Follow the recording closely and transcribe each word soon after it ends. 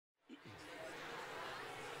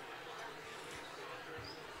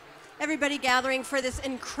everybody gathering for this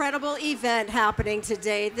incredible event happening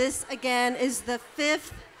today. This, again, is the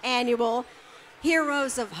 5th annual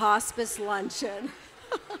Heroes of Hospice Luncheon.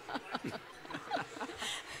 And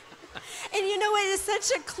you know, it is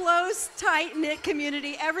such a close, tight-knit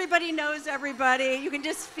community. Everybody knows everybody. You can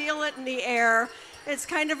just feel it in the air. It's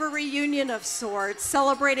kind of a reunion of sorts,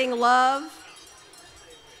 celebrating love.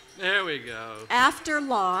 There we go. After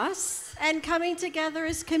loss, and coming together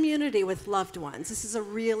as community with loved ones. This is a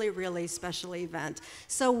really, really special event.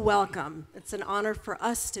 So welcome. It's an honor for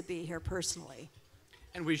us to be here personally.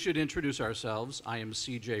 And we should introduce ourselves. I am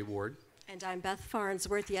C.J. Ward. And I'm Beth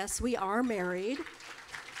Farnsworth. Yes, we are married.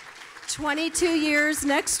 22 years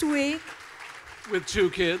next week. With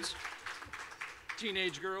 2 kids,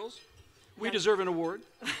 teenage girls. We deserve an award.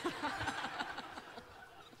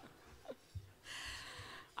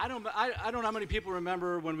 I don't know how many people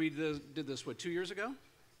remember when we did this, what, 2 years ago?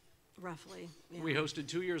 Roughly, yeah. We hosted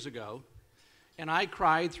 2 years ago, and I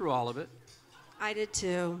cried through all of it. I did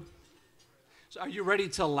too. So are you ready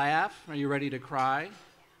to laugh? Are you ready to cry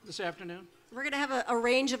this afternoon? We're going to have a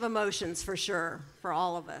range of emotions for sure, for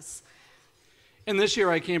all of us. And this year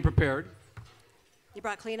I came prepared. You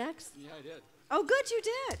brought Kleenex? Yeah, I did. Oh, good, you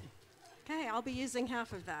did. Okay, I'll be using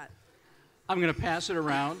half of that. I'm going to pass it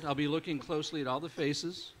around. I'll be looking closely at all the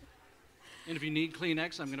faces. And if you need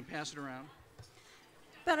Kleenex, I'm going to pass it around.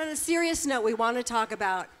 But on a serious note, we want to talk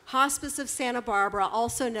about Hospice of Santa Barbara,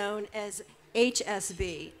 also known as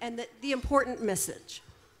HSB, and the important message.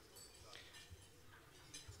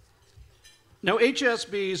 Now,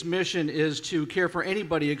 HSB's mission is to care for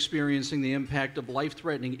anybody experiencing the impact of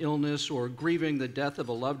life-threatening illness or grieving the death of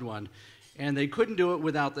a loved one. And they couldn't do it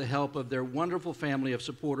without the help of their wonderful family of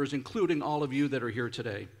supporters, including all of you that are here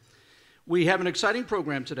today. We have an exciting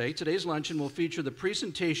program today. Today's luncheon will feature the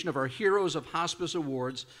presentation of our Heroes of Hospice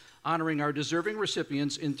Awards, honoring our deserving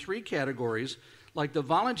recipients in 3 categories, like the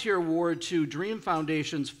Volunteer Award to Dream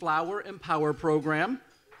Foundation's Flower and Power program.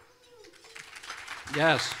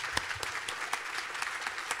 Yes.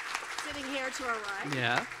 Sitting here to our right.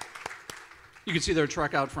 Yeah. You can see their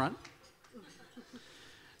truck out front.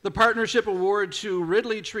 The Partnership Award to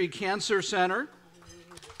Ridley Tree Cancer Center.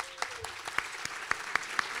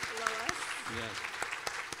 Yes.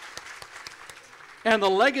 And the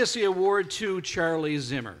Legacy Award to Charlie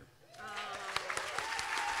Zimmer.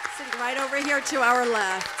 Sitting right over here to our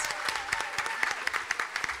left.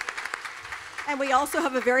 And we also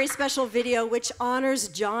have a very special video which honors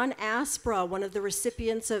John Aspra, one of the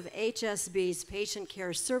recipients of HSB's Patient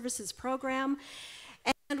Care Services Program.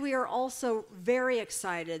 And we are also very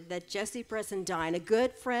excited that Jesse Bresendine, a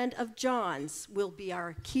good friend of John's, will be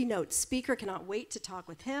our keynote speaker. Cannot wait to talk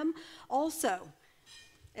with him. Also,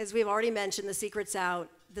 as we've already mentioned, the secret's out.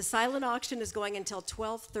 The silent auction is going until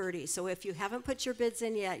 12:30, so if you haven't put your bids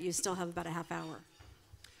in yet, you still have about a half hour.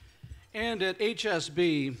 And at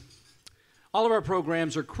HSB, all of our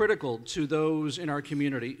programs are critical to those in our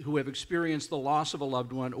community who have experienced the loss of a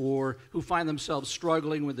loved one or who find themselves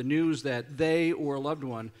struggling with the news that they or a loved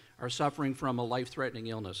one are suffering from a life-threatening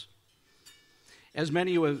illness. As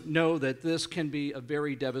many of you know, that this can be a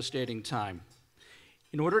very devastating time.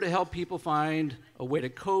 In order to help people find a way to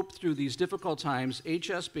cope through these difficult times,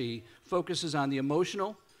 HSB focuses on the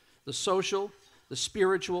emotional, the social, the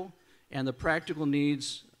spiritual, and the practical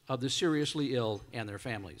needs of the seriously ill and their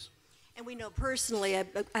families. And we know personally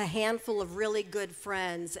a handful of really good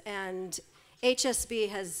friends, and HSB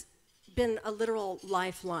has been a literal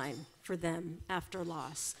lifeline for them after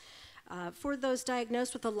loss. For those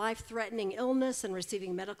diagnosed with a life-threatening illness and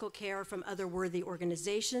receiving medical care from other worthy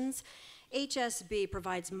organizations, HSB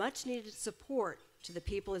provides much-needed support to the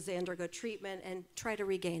people as they undergo treatment and try to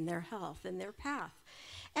regain their health and their path.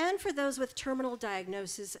 And for those with terminal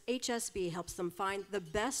diagnosis, HSB helps them find the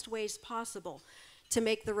best ways possible to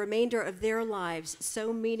make the remainder of their lives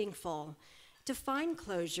so meaningful, to find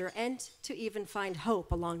closure, and to even find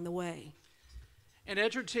hope along the way. And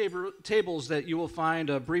at your tables that you will find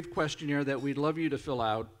a brief questionnaire that we'd love you to fill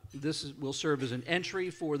out. This will serve as an entry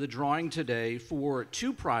for the drawing today for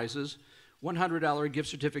 2 prizes, $100 gift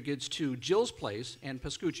certificates to Jill's Place and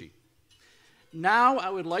Pascucci. Now I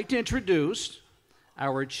would like to introduce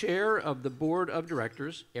our Chair of the Board of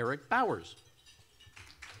Directors, Eric Bowers.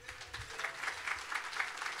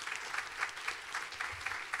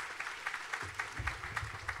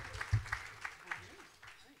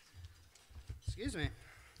 Excuse me.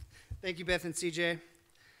 Thank you, Beth and CJ.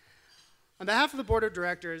 On behalf of the Board of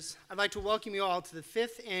Directors, I'd like to welcome you all to the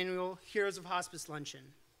 5th Annual Heroes of Hospice Luncheon.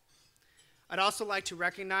 I'd also like to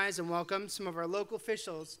recognize and welcome some of our local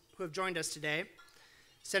officials who have joined us today.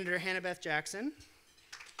 Senator Hannah Beth Jackson,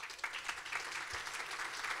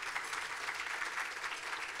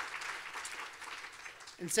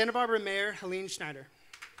 and Santa Barbara Mayor Helene Schneider.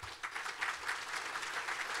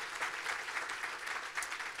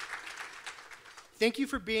 Thank you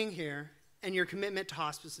for being here and your commitment to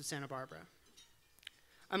Hospice of Santa Barbara.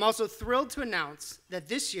 I'm also thrilled to announce that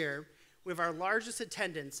this year we have our largest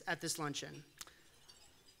attendance at this luncheon.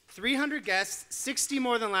 300 guests, 60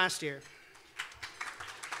 more than last year.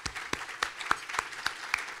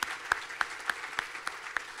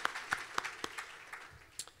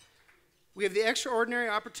 We have the extraordinary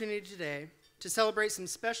opportunity today to celebrate some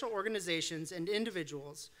special organizations and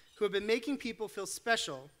individuals who have been making people feel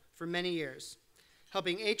special for many years,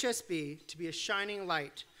 helping HSB to be a shining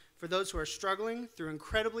light for those who are struggling through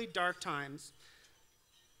incredibly dark times.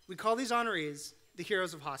 We call these honorees the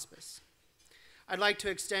Heroes of Hospice. I'd like to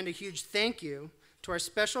extend a huge thank you to our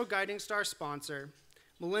special Guiding Star sponsor,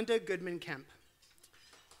 Melinda Goodman Kemp.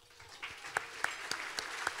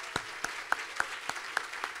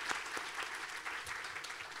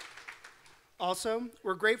 Also,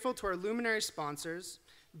 we're grateful to our luminary sponsors,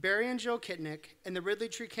 Barry and Jill Kitnick and the Ridley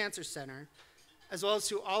Tree Cancer Center, as well as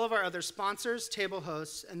to all of our other sponsors, table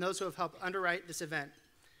hosts, and those who have helped underwrite this event.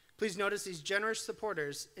 Please notice these generous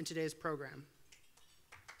supporters in today's program.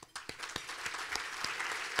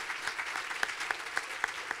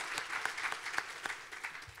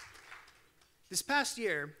 This past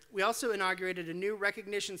year, we also inaugurated a new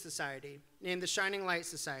recognition society named the Shining Light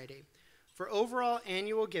Society for overall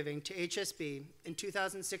annual giving to HSB in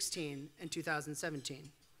 2016 and 2017.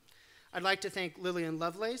 I'd like to thank Lillian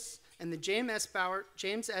Lovelace and the James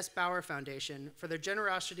S. Bauer Foundation for their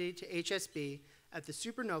generosity to HSB at the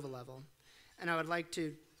supernova level, and I would like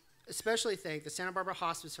to especially thank the Santa Barbara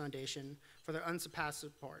Hospice Foundation for their unsurpassed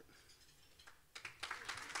support.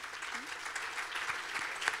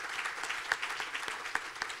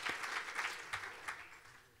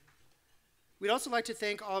 We'd also like to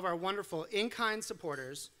thank all of our wonderful in-kind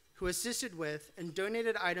supporters who assisted with and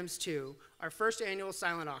donated items to our first annual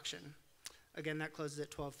silent auction. Again, that closes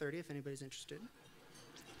at 12:30 if anybody's interested.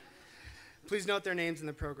 Please note their names in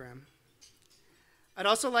the program. I'd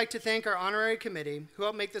also like to thank our honorary committee who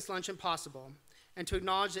helped make this luncheon possible, and to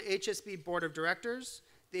acknowledge the HSB Board of Directors,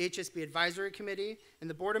 the HSB Advisory Committee, and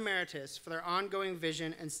the Board Emeritus for their ongoing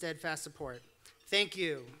vision and steadfast support. Thank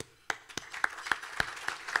you.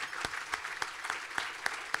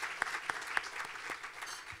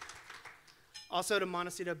 Also to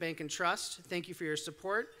Montecito Bank and Trust, thank you for your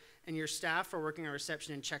support, and your staff for working our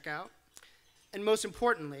reception and checkout. And most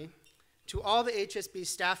importantly, to all the HSB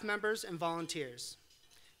staff members and volunteers,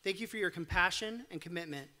 thank you for your compassion and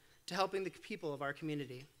commitment to helping the people of our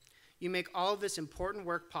community. You make all of this important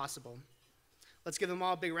work possible. Let's give them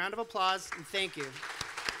all a big round of applause and thank you.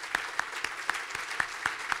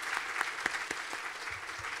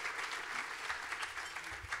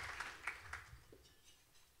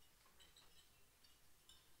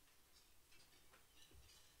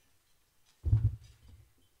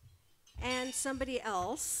 And somebody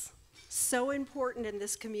else so important in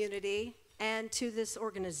this community and to this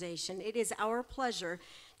organization. It is our pleasure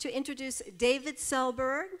to introduce David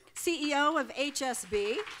Selberg, CEO of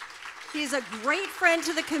HSB. He's a great friend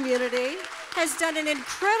to the community, has done an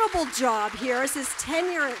incredible job here as his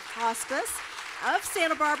tenure at Hospice of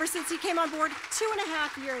Santa Barbara since he came on board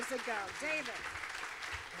 2.5 years ago. David.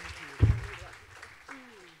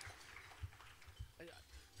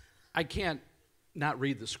 I can't not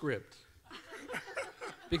read the script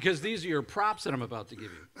because these are your props that I'm about to give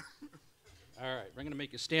you. All right, we're going to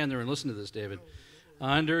make you stand there and listen to this, David.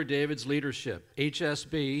 Under David's leadership,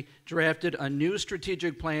 HSB drafted a new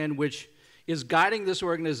strategic plan which is guiding this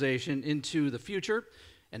organization into the future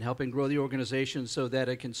and helping grow the organization so that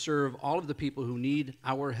it can serve all of the people who need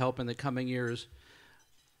our help in the coming years.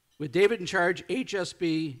 With David in charge,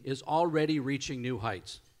 HSB is already reaching new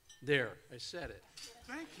heights. There, I said it.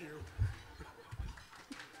 Thank you.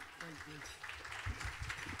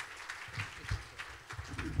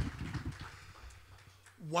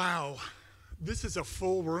 Wow, this is a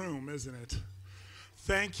full room, isn't it?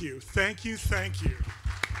 Thank you, thank you, thank you.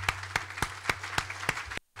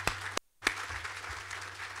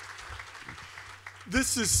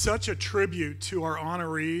 This is such a tribute to our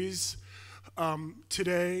honorees.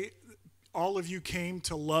 Today, all of you came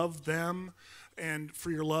to love them and for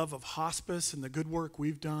your love of hospice and the good work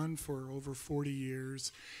we've done for over 40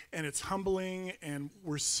 years. And it's humbling, and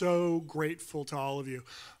we're so grateful to all of you.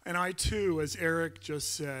 And I too, as Eric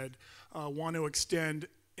just said, want to extend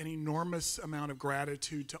an enormous amount of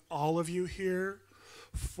gratitude to all of you here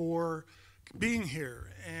for being here.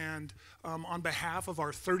 And on behalf of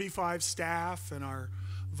our 35 staff and our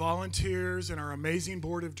volunteers and our amazing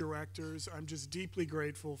board of directors, I'm just deeply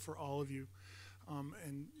grateful for all of you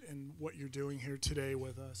and what you're doing here today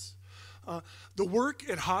with us. The work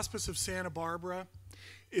at Hospice of Santa Barbara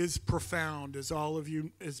is profound, as all of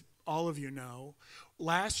you know.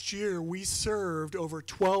 Last year, we served over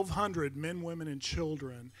 1,200 men, women, and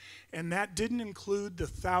children, and that didn't include the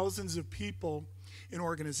thousands of people in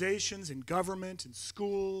organizations, in government, in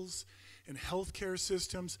schools, in healthcare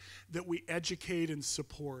systems that we educate and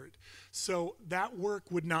support. So that work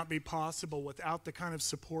would not be possible without the kind of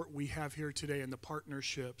support we have here today and the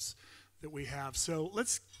partnerships that we have. So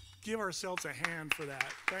let's give ourselves a hand for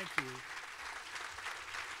that. Thank you.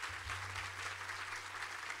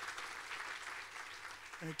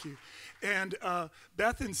 Thank you. And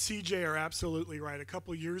Beth and CJ are absolutely right. A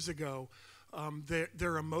couple years ago,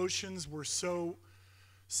 their emotions were so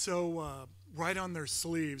right on their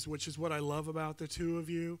sleeves, which is what I love about the two of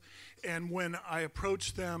you. And when I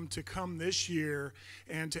approached them to come this year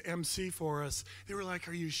and to MC for us, they were like,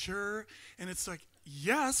 "Are you sure?" And it's like,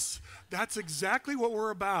 yes, that's exactly what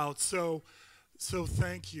we're about. So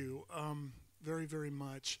thank you very, very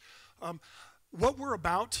much. What we're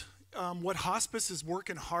about, what hospice is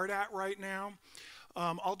working hard at right now,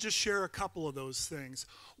 I'll just share a couple of those things.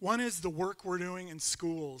 One is the work we're doing in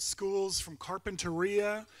schools from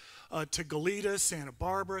Carpinteria to Goleta, Santa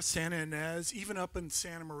Barbara, Santa Ynez, even up in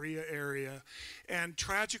Santa Maria area. And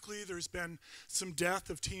tragically, there's been some death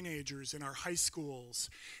of teenagers in our high schools.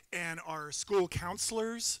 And our school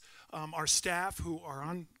counselors, our staff who are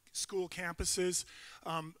on school campuses,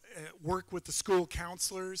 work with the school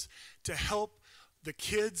counselors to help the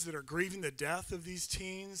kids that are grieving the death of these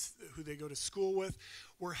teens who they go to school with.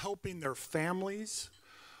 We're helping their families.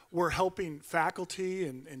 We're helping faculty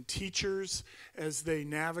and teachers as they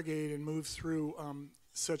navigate and move through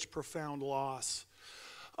such profound loss.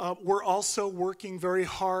 We're also working very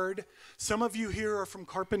hard. Some of you here are from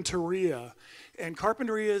Carpinteria, and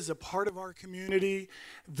Carpinteria is a part of our community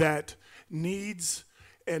that needs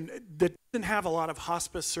and that doesn't have a lot of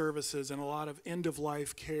hospice services and a lot of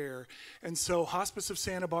end-of-life care. And so Hospice of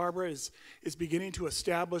Santa Barbara is beginning to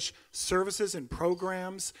establish services and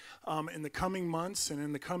programs in the coming months and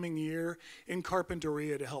in the coming year in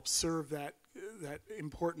Carpinteria to help serve that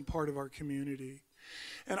important part of our community.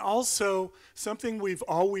 And also, something we've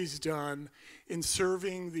always done in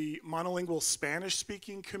serving the monolingual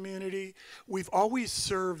Spanish-speaking community, we've always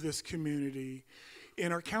served this community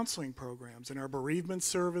in our counseling programs, in our bereavement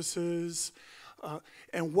services,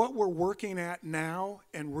 and what we're working at now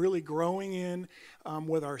and really growing in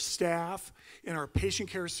with our staff. In our patient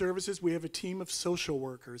care services, we have a team of social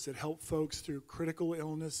workers that help folks through critical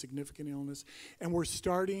illness, significant illness, and we're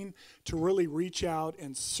starting to really reach out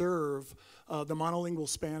and serve the monolingual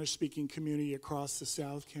Spanish-speaking community across the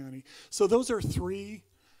South County. So those are three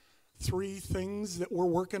things that we're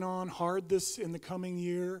working on hard in the coming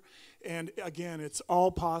year. And again, it's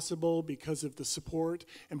all possible because of the support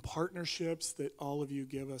and partnerships that all of you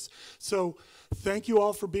give us. So thank you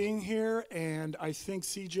all for being here. And I think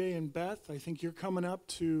CJ and Beth, I think you're coming up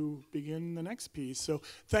to begin the next piece. So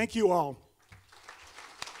thank you all.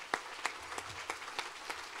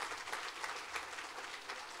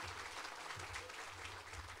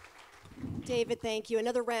 David, thank you.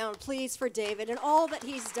 Another round, please, for David and all that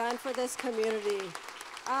he's done for this community.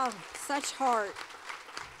 Oh, such heart.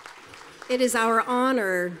 It is our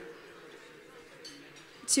honor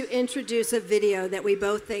to introduce a video that we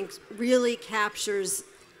both think really captures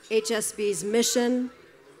HSB's mission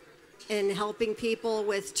in helping people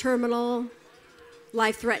with terminal,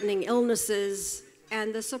 life-threatening illnesses,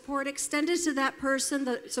 and the support extended to that person,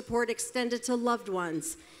 the support extended to loved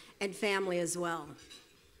ones and family as well.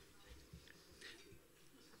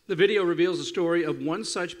 The video reveals the story of one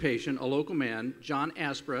such patient, a local man, John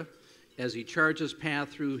Aspra, as he charts his path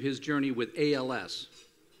through his journey with ALS.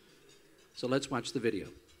 So let's watch the video.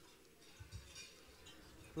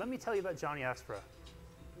 Let me tell you about Johnny Aspra.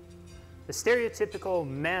 The stereotypical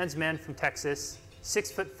man's man from Texas,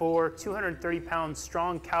 6'4", 230-pound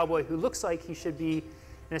strong cowboy who looks like he should be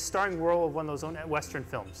in a starring role of one of those Western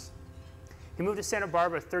films. He moved to Santa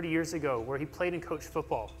Barbara 30 years ago where he played and coached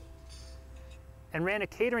football and ran a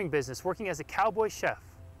catering business working as a cowboy chef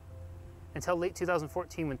until late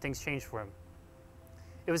 2014 when things changed for him.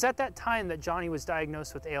 It was at that time that Johnny was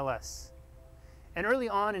diagnosed with ALS. And early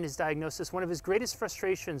on in his diagnosis, one of his greatest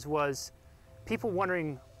frustrations was people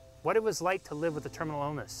wondering what it was like to live with a terminal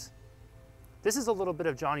illness. This is a little bit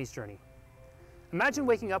of Johnny's journey. Imagine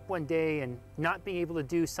waking up one day and not being able to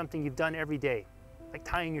do something you've done every day, like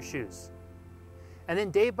tying your shoes. And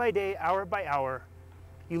then day by day, hour by hour,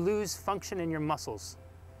 you lose function in your muscles.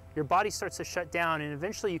 Your body starts to shut down, and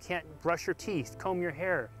eventually you can't brush your teeth, comb your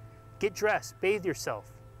hair, get dressed, bathe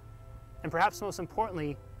yourself. and perhaps most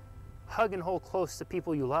importantly, hug and hold close the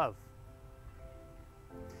people you love.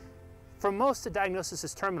 For most, the diagnosis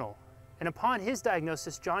is terminal, and upon his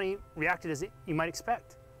diagnosis, Johnny reacted as you might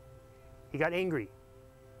expect. He got angry.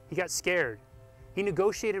 He got scared. He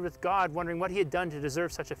negotiated with God, wondering what he had done to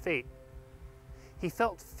deserve such a fate. He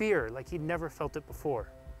felt fear like he'd never felt it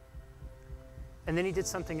before. And then he did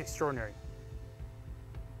something extraordinary.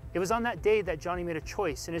 It was on that day that Johnny made a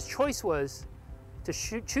choice, and his choice was to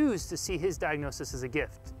choose to see his diagnosis as a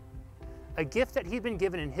gift that he'd been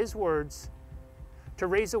given, in his words, to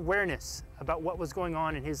raise awareness about what was going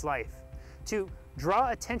on in his life, to draw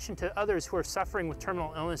attention to others who are suffering with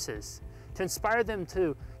terminal illnesses, to inspire them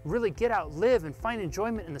to really get out, live, and find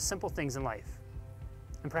enjoyment in the simple things in life.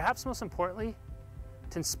 And perhaps most importantly,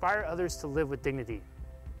 to inspire others to live with dignity.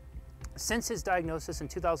 Since his diagnosis in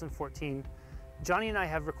 2014, Johnny and I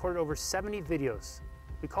have recorded over 70 videos.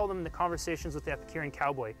 We call them the Conversations with the Epicurean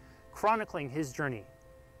Cowboy, chronicling his journey,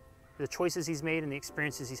 the choices he's made and the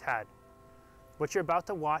experiences he's had. What you're about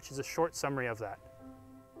to watch is a short summary of that.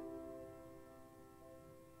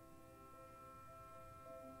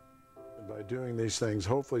 By doing these things,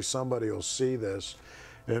 hopefully somebody will see this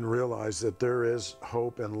and realize that there is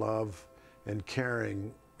hope and love and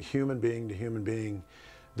caring, human being to human being,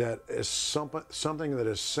 that is something that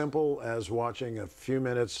is simple as watching a few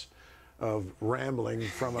minutes of rambling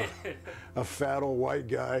from a fat old white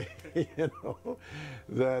guy, you know,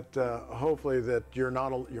 that hopefully that you're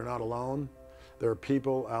not alone. There are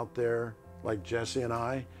people out there like Jesse and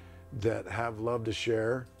I that have love to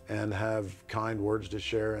share and have kind words to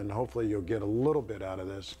share, and hopefully you'll get a little bit out of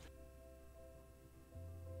this.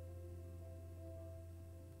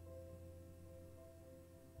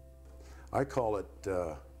 I call it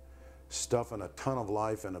stuffing a ton of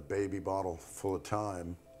life in a baby bottle full of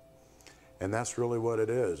time. And that's really what it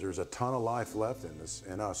is. There's a ton of life left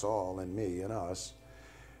in us all, in me, in us.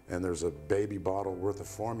 And there's a baby bottle worth of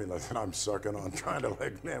formula that I'm sucking on, trying to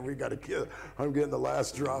like, man, we gotta I'm getting the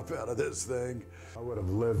last drop out of this thing. I would have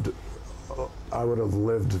lived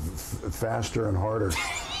faster and harder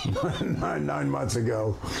 9 months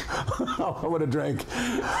ago. I would have drank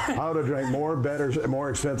more, better, more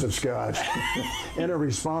expensive scotch in a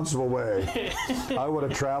responsible way. I would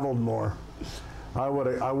have traveled more. I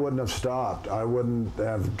wouldn't have stopped. I wouldn't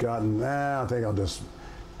have gotten, I think I'll just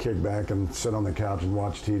kick back and sit on the couch and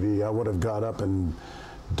watch TV. I would have got up and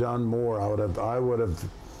done more. I would have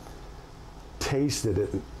tasted it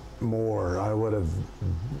more. I would have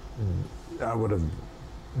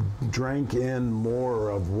drank in more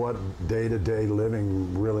of what day-to-day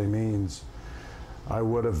living really means. I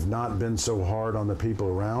would have not been so hard on the people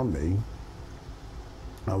around me.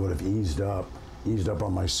 I would have eased up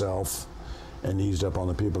on myself and eased up on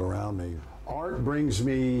the people around me. Art brings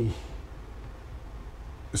me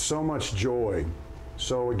so much joy.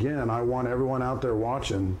 So again, I want everyone out there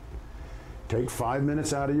watching, take 5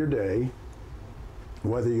 minutes out of your day,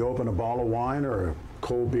 whether you open a bottle of wine or a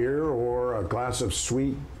cold beer or a glass of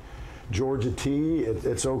sweet Georgia tea,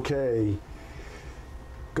 it's okay.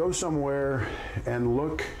 Go somewhere and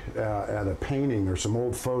look at a painting or some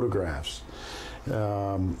old photographs.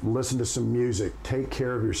 Listen to some music. Take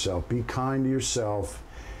care of yourself. Be kind to yourself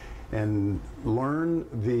and learn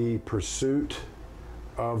the pursuit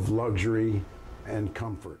of luxury and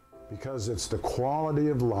comfort, because it's the quality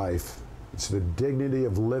of life, it's the dignity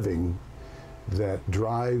of living that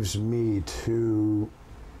drives me to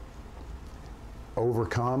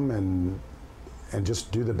overcome and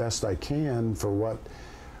just do the best I can for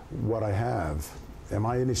what I have. Am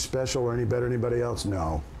I any special or any better than anybody else?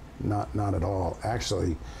 No, not at all.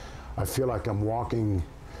 Actually, I feel like I'm walking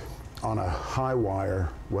on a high wire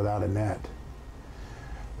without a net.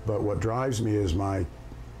 But what drives me is my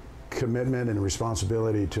commitment and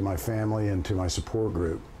responsibility to my family and to my support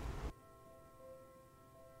group.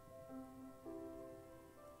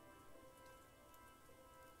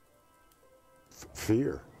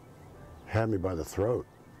 Fear had me by the throat.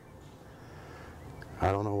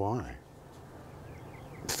 I don't know why.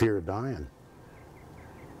 Fear of dying.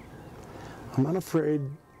 I'm not afraid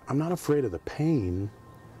of the pain.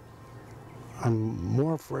 I'm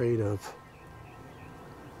more afraid of,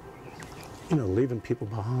 leaving people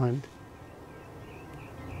behind.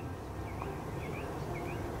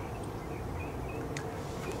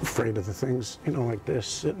 Afraid of the things, like this,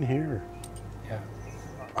 sitting here. Yeah.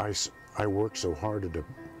 I work so hard to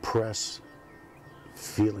depress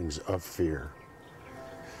feelings of fear.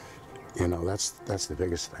 That's the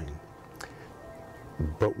biggest thing.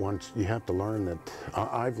 But once you have to learn that,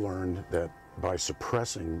 I've learned that by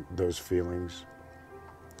suppressing those feelings,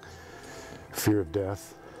 fear of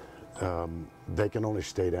death, they can only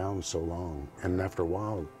stay down so long. And after a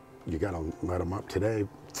while, you got to let them up. Today,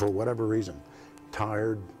 for whatever reason,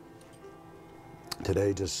 tired.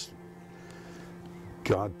 Today, just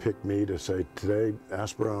God picked me to say, today,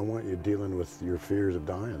 Aspera, I want you dealing with your fears of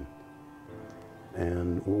dying.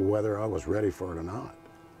 And whether I was ready for it or not.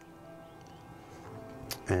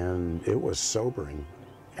 And it was sobering.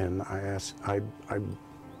 And I asked, I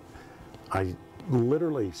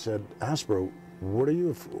literally said, Aspera,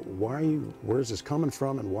 where is this coming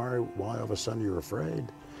from, and why all of a sudden you're afraid?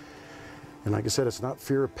 And like I said, it's not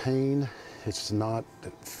fear of pain. It's not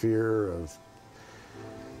fear of,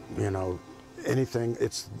 anything.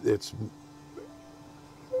 It's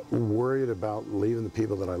worried about leaving the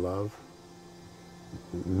people that I love,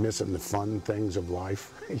 missing the fun things of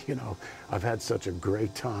life. I've had such a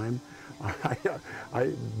great time. I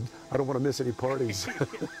don't want to miss any parties.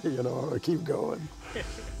 I keep going.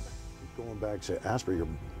 Going back to Aspera,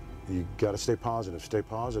 you got to stay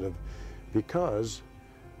positive, because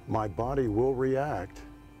my body will react.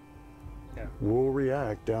 Yeah. Will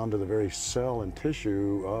react down to the very cell and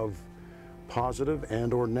tissue of positive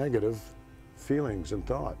and or negative feelings and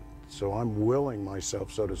thought. So I'm willing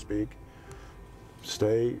myself, so to speak,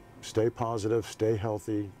 stay positive, stay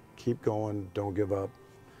healthy, keep going, don't give up.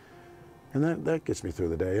 And that gets me through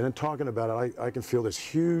the day. And in talking about it, I can feel this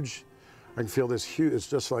huge, it's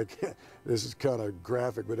just like, this is kind of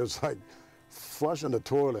graphic, but it's like flushing the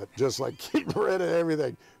toilet, just like keep rid of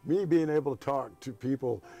everything. Me being able to talk to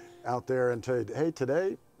people out there and tell you, hey,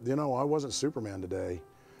 today, I wasn't Superman today.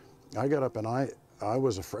 I got up and I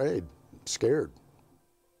was afraid, scared.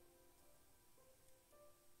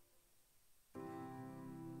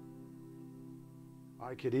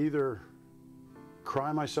 I could either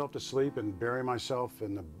cry myself to sleep and bury myself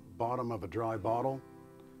in the bottom of a dry bottle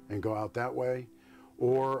and go out that way,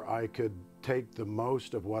 or I could take the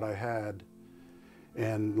most of what I had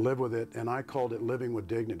and live with it, and I called it living with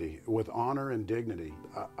dignity, with honor and dignity.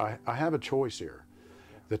 I have a choice here.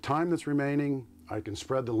 The time that's remaining, I can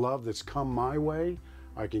spread the love that's come my way,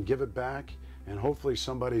 I can give it back, and hopefully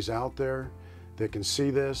somebody's out there that can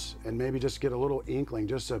see this and maybe just get a little inkling,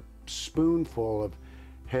 just a spoonful of,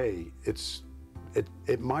 hey,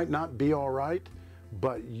 it might not be all right,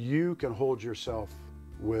 but you can hold yourself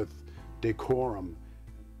with decorum.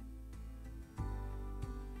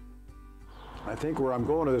 I think where I'm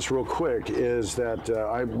going to this real quick is that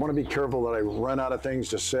I want to be careful that I run out of things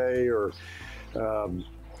to say, or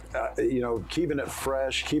keeping it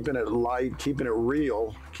fresh, keeping it light, keeping it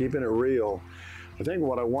real. I think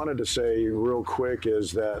what I wanted to say real quick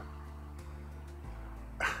is that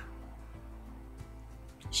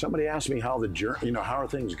somebody asked me how the journey, how are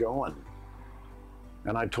things going?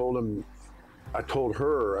 And I told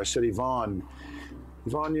her, I said, Yvonne,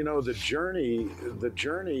 the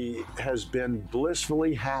journey has been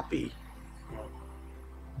blissfully happy.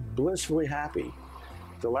 Blissfully happy.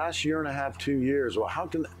 The last year and a half, 2 years, well, how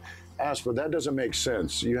can, Aspera, that doesn't make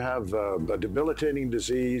sense. You have a debilitating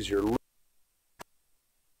disease,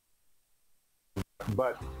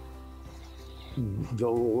 but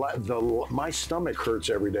my stomach hurts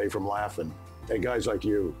every day from laughing at guys like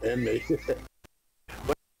you and me.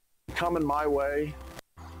 But coming my way,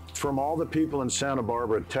 from all the people in Santa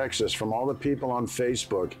Barbara, Texas, from all the people on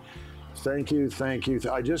Facebook, thank you.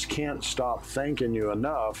 I just can't stop thanking you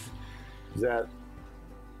enough that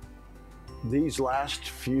these last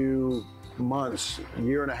few months,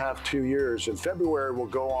 year and a half, 2 years, in February will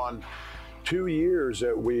go on 2 years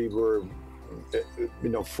that we were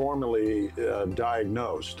formally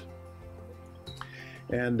diagnosed.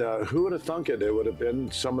 And who would have thunk it? It would have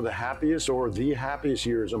been some of the happiest or the happiest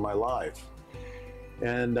years of my life.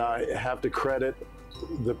 And I have to credit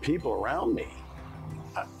the people around me,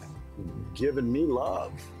 giving me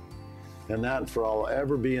love. And that for I'll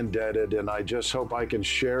ever be indebted. And I just hope I can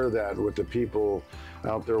share that with the people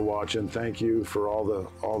out there watching. Thank you for all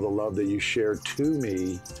the love that you shared to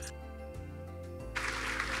me.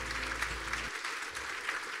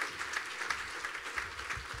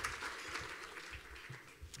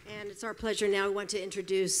 And it's our pleasure now. We want to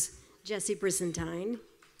introduce Jesse Brizentine.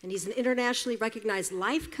 And he's an internationally recognized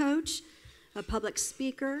life coach, a public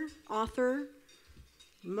speaker, author,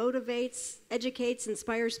 motivates, educates,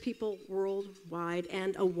 inspires people worldwide,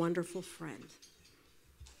 and a wonderful friend.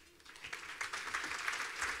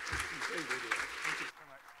 Thank you so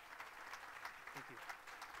much. Thank you.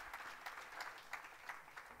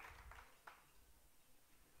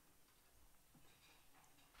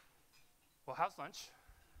 Well, how's lunch?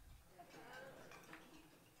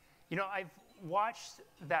 I've watched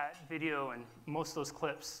that video and most of those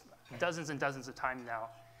clips dozens and dozens of times now.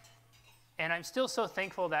 And I'm still so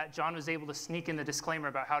thankful that John was able to sneak in the disclaimer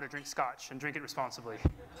about how to drink scotch and drink it responsibly.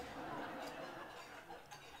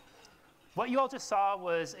 What you all just saw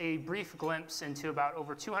was a brief glimpse into about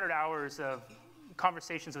over 200 hours of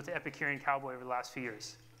conversations with the Epicurean cowboy over the last few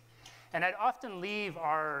years. And I'd often leave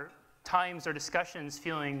our times or discussions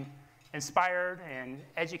feeling inspired and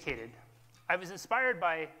educated. I was inspired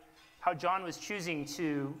by how John was choosing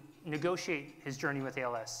to negotiate his journey with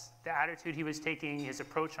ALS, the attitude he was taking, his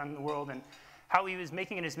approach on the world, and how he was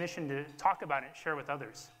making it his mission to talk about it and share with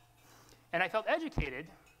others. And I felt educated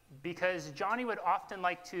because Johnny would often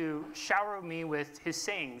like to shower me with his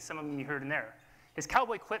sayings, some of them you heard in there. His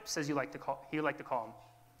cowboy quips, as he liked to call them.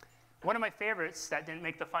 One of my favorites that didn't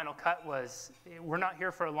make the final cut was, "We're not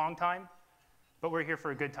here for a long time, but we're here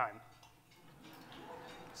for a good time."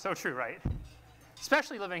 So true, right?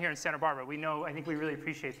 Especially living here in Santa Barbara. I think we really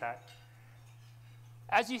appreciate that.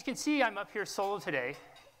 As you can see, I'm up here solo today,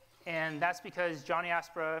 and that's because Johnny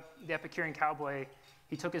Aspra, the Epicurean cowboy,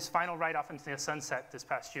 he took his final ride off into the sunset this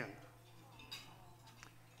past June.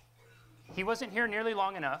 He wasn't here nearly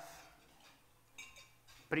long enough,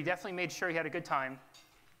 but he definitely made sure he had a good time.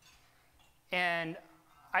 And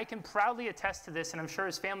I can proudly attest to this, and I'm sure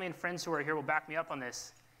his family and friends who are here will back me up on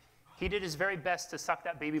this. He did his very best to suck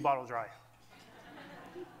that baby bottle dry.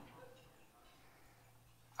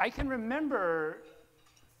 I can remember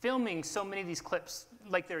filming so many of these clips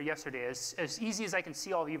like they were yesterday, as easy as I can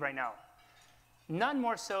see all of you right now. None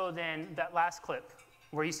more so than that last clip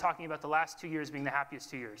where he's talking about the last 2 years being the happiest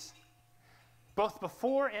 2 years. Both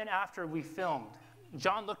before and after we filmed,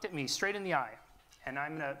 John looked at me straight in the eye, and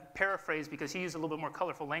I'm going to paraphrase because he used a little bit more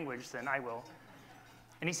colorful language than I will.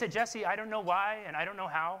 And he said, "Jesse, I don't know why and I don't know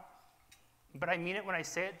how, but I mean it when I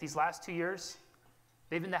say it, these last 2 years,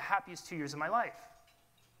 they've been the happiest 2 years of my life."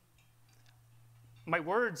 My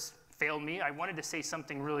words failed me. I wanted to say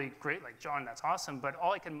something really great like, "John, that's awesome," but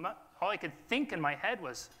all I could think in my head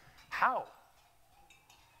was, how?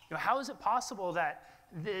 How is it possible that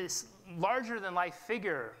this larger-than-life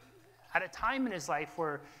figure, at a time in his life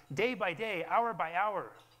where day by day, hour by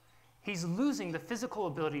hour, he's losing the physical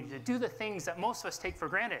ability to do the things that most of us take for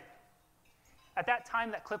granted? At that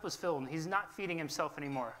time that clip was filmed, he's not feeding himself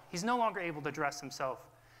anymore. He's no longer able to dress himself.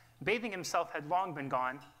 Bathing himself had long been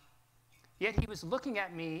gone. Yet he was looking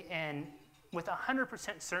at me and with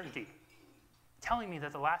 100% certainty, telling me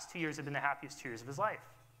that the last 2 years had been the happiest 2 years of his life.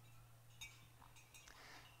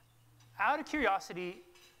 Out of curiosity,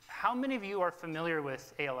 how many of you are familiar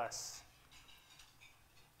with ALS?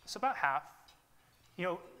 It's about half.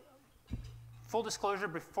 Full disclosure,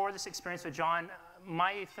 before this experience with John,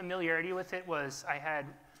 my familiarity with it was I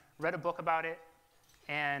had read a book about it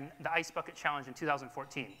and the Ice Bucket Challenge in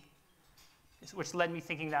 2014, which led me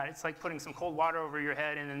thinking that it's like putting some cold water over your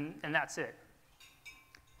head and that's it.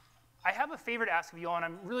 I have a favor to ask of you all, and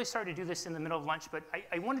I'm really sorry to do this in the middle of lunch, but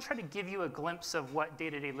I want to try to give you a glimpse of what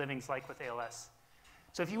day-to-day living's like with ALS.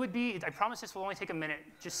 So if you would I promise this will only take a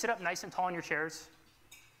minute, just sit up nice and tall in your chairs.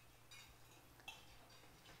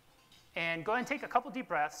 And go ahead and take a couple deep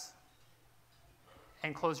breaths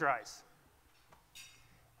and close your eyes.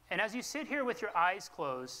 And as you sit here with your eyes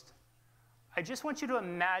closed, I just want you to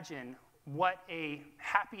imagine what a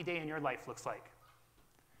happy day in your life looks like.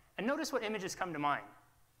 And notice what images come to mind.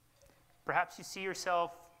 Perhaps you see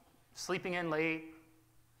yourself sleeping in late,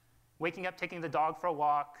 waking up, taking the dog for a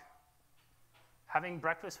walk, having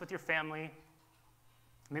breakfast with your family,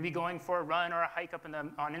 maybe going for a run or a hike up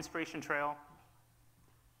on Inspiration Trail.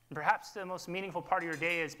 And perhaps the most meaningful part of your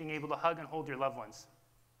day is being able to hug and hold your loved ones.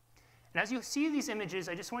 And as you see these images,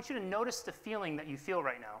 I just want you to notice the feeling that you feel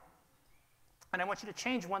right now. And I want you to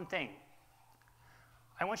change one thing.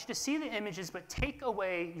 I want you to see the images, but take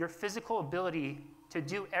away your physical ability to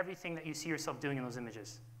do everything that you see yourself doing in those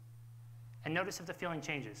images. And notice if the feeling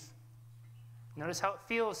changes. Notice how it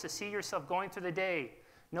feels to see yourself going through the day,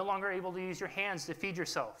 no longer able to use your hands to feed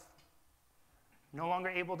yourself, no longer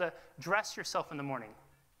able to dress yourself in the morning,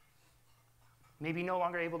 maybe no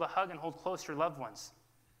longer able to hug and hold close your loved ones.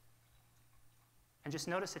 And just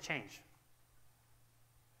notice the change.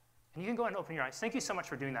 And you can go ahead and open your eyes. Thank you so much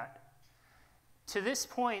for doing that. To this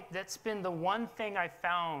point, that's been the one thing I've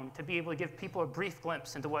found to be able to give people a brief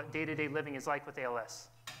glimpse into what day-to-day living is like with ALS.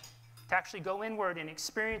 To actually go inward and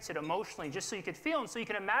experience it emotionally, just so you could feel and so you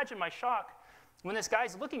can imagine my shock when this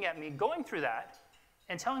guy's looking at me, going through that,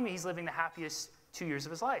 and telling me he's living the happiest 2 years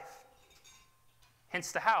of his life.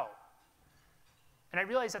 Hence the how. And I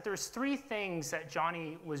realized that there's 3 things that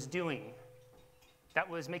Johnny was doing that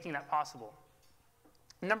was making that possible.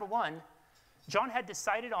 Number 1, John had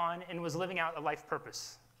decided on and was living out a life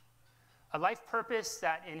purpose. A life purpose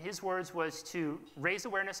that, in his words, was to raise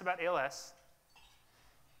awareness about ALS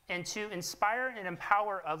and to inspire and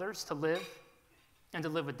empower others to live and to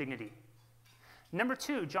live with dignity. Number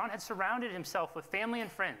 2, John had surrounded himself with family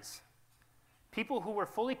and friends, people who were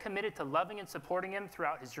fully committed to loving and supporting him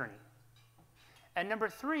throughout his journey. And number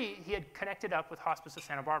 3, he had connected up with Hospice of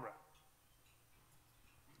Santa Barbara.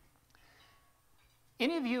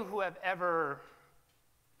 Any of you who have ever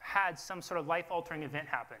had some sort of life-altering event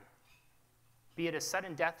happen, be it a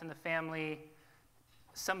sudden death in the family,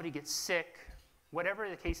 somebody gets sick, whatever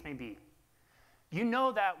the case may be, you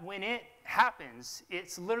know that when it happens,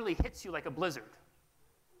 it literally hits you like a blizzard,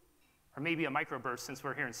 or maybe a microburst since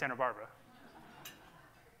we're here in Santa Barbara.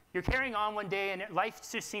 You're carrying on one day and life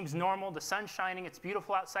just seems normal, the sun's shining, it's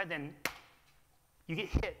beautiful outside, then you get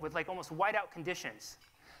hit with like almost whiteout conditions.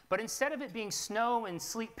 But instead of it being snow and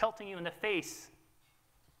sleet pelting you in the face,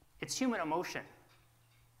 it's human emotion.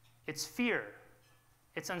 It's fear.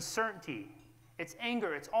 It's uncertainty. It's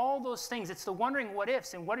anger. It's all those things. It's the wondering what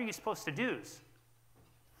ifs and what are you supposed to do.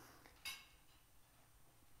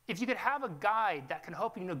 If you could have a guide that can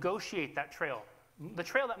help you negotiate that trail, the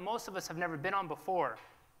trail that most of us have never been on before,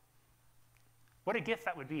 what a gift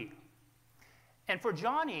that would be. And for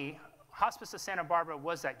Johnny, Hospice of Santa Barbara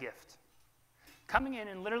was that gift. Coming in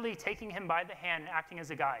and literally taking him by the hand and acting as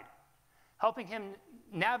a guide, helping him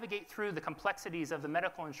navigate through the complexities of the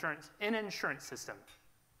medical insurance system,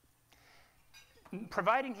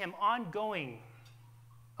 providing him ongoing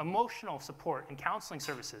emotional support and counseling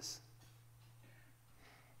services,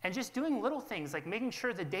 and just doing little things like making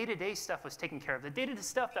sure the day-to-day stuff was taken care of, the day-to-day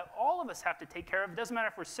stuff that all of us have to take care of, it doesn't matter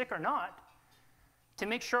if we're sick or not, to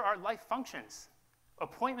make sure our life functions,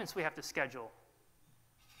 appointments we have to schedule,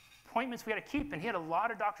 appointments we had to keep, and he had a lot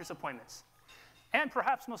of doctor's appointments. And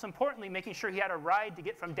perhaps most importantly, making sure he had a ride to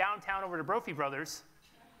get from downtown over to Brophy Brothers,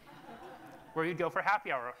 where he'd go for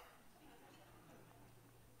happy hour.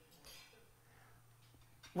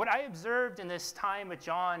 What I observed in this time with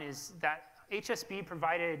John is that HSB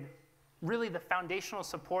provided really the foundational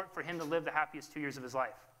support for him to live the happiest 2 years of his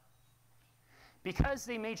life. Because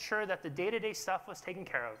they made sure that the day-to-day stuff was taken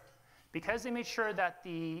care of, because they made sure that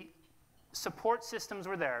the support systems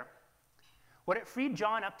were there, what it freed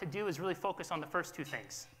John up to do is really focus on the first 2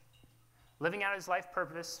 things: living out his life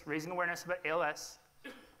purpose, raising awareness about ALS,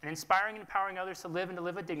 and inspiring and empowering others to live and to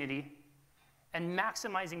live with dignity, and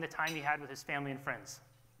maximizing the time he had with his family and friends.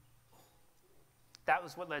 That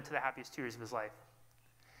was what led to the happiest 2 years of his life.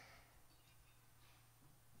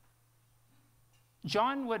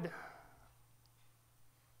 John would,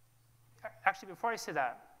 actually before I say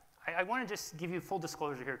that, I want to just give you full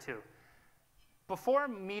disclosure here too. Before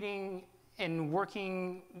meeting some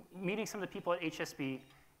of the people at HSB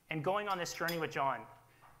and going on this journey with John,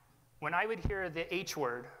 when I would hear the H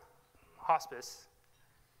word, hospice,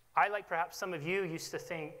 I, like perhaps some of you, used to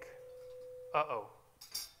think, uh-oh,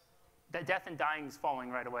 that death and dying is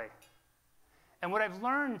following right away. And what I've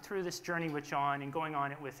learned through this journey with John and going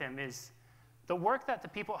on it with him is the work that the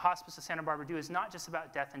people at Hospice of Santa Barbara do is not just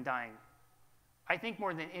about death and dying. I think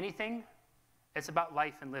more than anything, it's about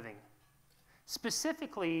life and living.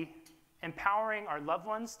 Specifically, empowering our loved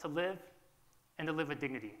ones to live and to live with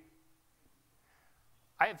dignity.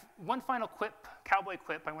 I have one final quip, cowboy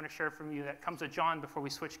quip, I want to share from you that comes with John before we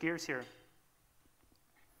switch gears here.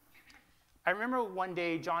 I remember one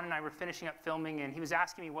day John and I were finishing up filming and he was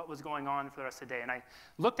asking me what was going on for the rest of the day. And I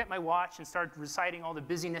looked at my watch and started reciting all the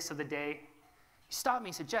busyness of the day. He stopped me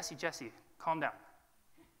and said, Jesse, calm down.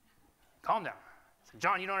 Calm down. I said,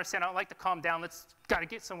 John, you don't understand. I don't like to calm down. Got to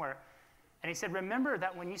get somewhere. And he said, remember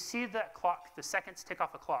that when you see that clock, the seconds tick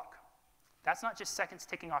off a clock, that's not just seconds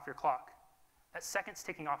ticking off your clock. That's seconds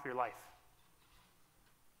ticking off your life.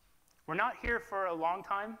 We're not here for a long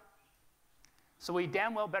time, so we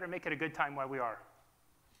damn well better make it a good time while we are.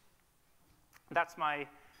 That's my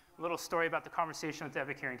little story about the conversation with the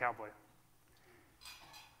Epicurean cowboy.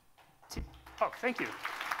 Oh, thank you.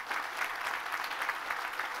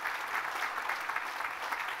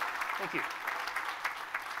 Thank you.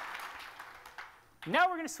 Now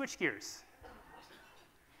we're going to switch gears.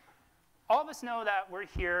 All of us know that we're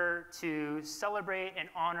here to celebrate and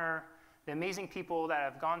honor the amazing people that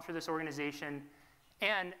have gone through this organization.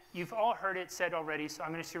 And you've all heard it said already, so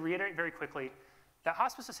I'm going to reiterate very quickly, that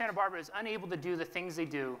Hospice of Santa Barbara is unable to do the things they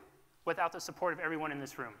do without the support of everyone in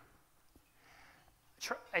this room.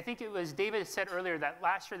 I think it was David said earlier that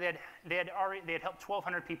last year they had helped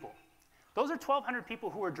 1,200 people. Those are 1,200 people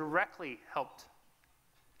who were directly helped.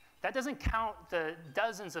 That doesn't count the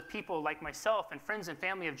dozens of people like myself and friends and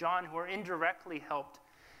family of John who are indirectly helped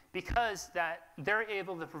because that they're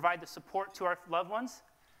able to provide the support to our loved ones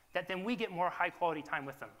that then we get more high-quality time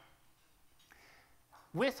with them.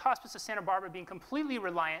 With Hospice of Santa Barbara being completely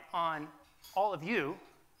reliant on all of you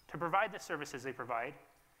to provide the services they provide,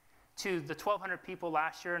 to the 1,200 people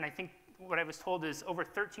last year, and I think what I was told is over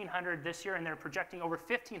 1,300 this year, and they're projecting over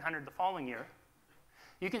 1,500 the following year,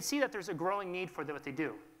 you can see that there's a growing need for what they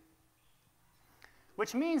do.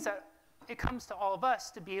 Which means that it comes to all of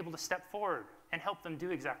us to be able to step forward and help them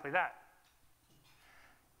do exactly that.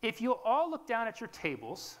 If you all look down at your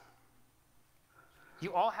tables,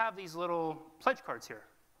 you all have these little pledge cards here.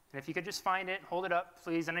 And if you could just find it, hold it up,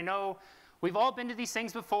 please. And I know we've all been to these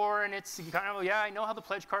things before, and it's kind of, yeah, I know how the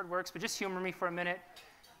pledge card works, but just humor me for a minute.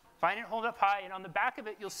 Find it, hold it up high, and on the back of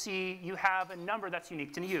it, you'll see you have a number that's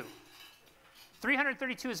unique to you.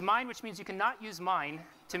 332 is mine, which means you cannot use mine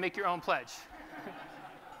to make your own pledge.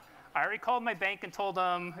 I already called my bank and told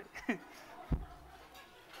them.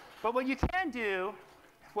 But what you can do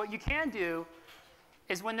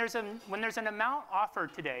is when there's an amount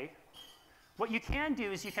offered today, what you can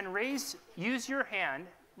do is you can use your hand,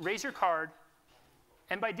 raise your card,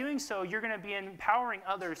 and by doing so, you're going to be empowering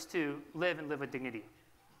others to live and live with dignity.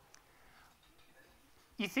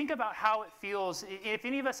 You think about how it feels, if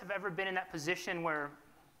any of us have ever been in that position where,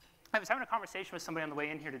 I was having a conversation with somebody on the way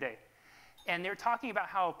in here today, and they're talking about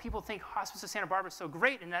how people think Hospice of Santa Barbara is so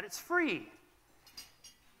great and that it's free.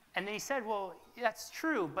 And then he said, well, that's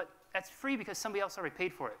true, but that's free because somebody else already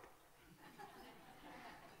paid for it.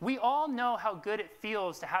 We all know how good it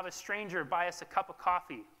feels to have a stranger buy us a cup of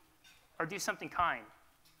coffee or do something kind.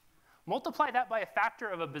 Multiply that by a factor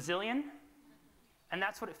of a bazillion, and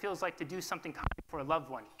that's what it feels like to do something kind for a loved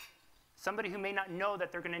one. Somebody who may not know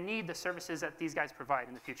that they're going to need the services that these guys provide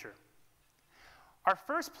in the future. Our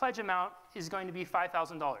first pledge amount is going to be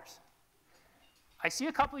 $5,000. I see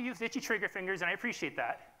a couple of you with itchy trigger fingers, and I appreciate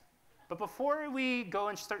that. But before we go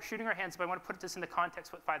and start shooting our hands up, I want to put this into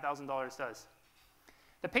context what $5,000 does.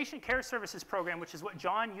 The Patient Care Services Program, which is what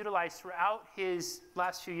John utilized throughout his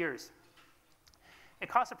last few years, it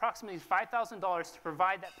costs approximately $5,000 to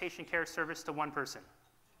provide that patient care service to one person.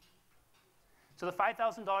 So the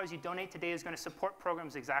 $5,000 you donate today is going to support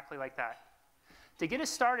programs exactly like that. To get us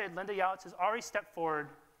started, Linda Yalitz has already stepped forward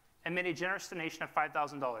and made a generous donation of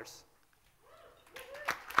 $5,000.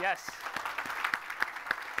 Yes.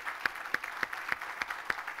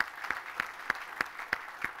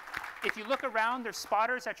 If you look around, there's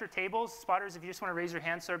spotters at your tables. Spotters, if you just want to raise your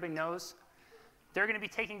hand so everybody knows. They're going to be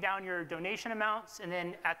taking down your donation amounts, and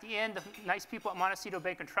then at the end, the nice people at Montecito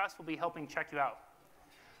Bank and Trust will be helping check you out.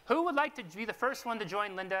 Who would like to be the first one to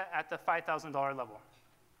join Linda at the $5,000 level?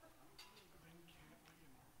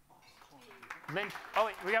 Lynn, oh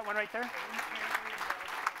wait, we got one right there?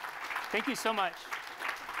 Thank you so much.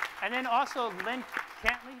 And then also Lynn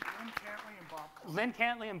Cantley. Lynn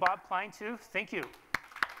Cantley and Bob Klein too, thank you.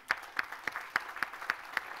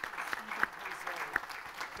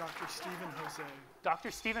 Dr. Stephen Jose.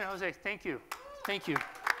 Dr. Stephen Jose, thank you. Thank you.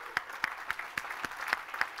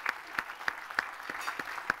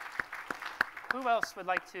 Who else would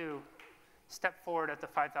like to step forward at the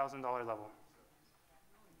 $5,000 level?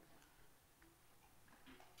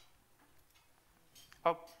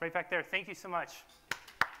 Oh, right back there. Thank you so much.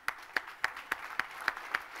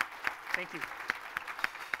 Thank you.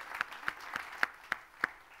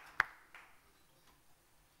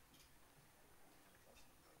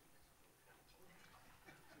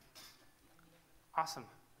 Awesome.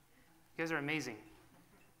 You guys are amazing.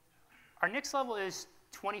 Our next level is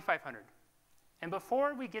 2,500. And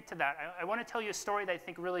before we get to that, I want to tell you a story that I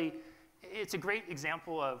think really, it's a great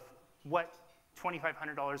example of what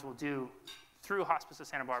 $2,500 will do through Hospice of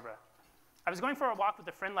Santa Barbara. I was going for a walk with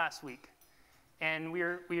a friend last week, and we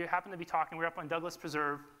happened to be talking. We were up on Douglas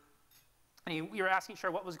Preserve, and we were asking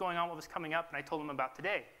Cher what was going on, what was coming up, and I told him about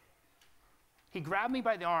today. He grabbed me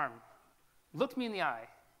by the arm, looked me in the eye,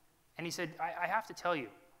 and he said, I have to tell you.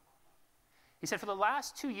 He said, for the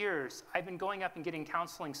last 2 years, I've been going up and getting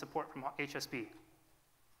counseling support from HSB.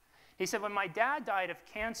 He said, when my dad died of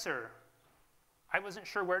cancer, I wasn't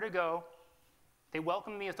sure where to go. They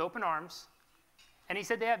welcomed me with open arms. And he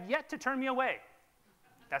said, they have yet to turn me away.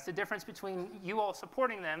 That's the difference between you all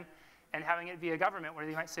supporting them and having it be a government where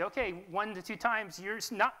they might say, okay, 1 to 2 times, you're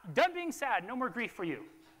not done being sad, no more grief for you.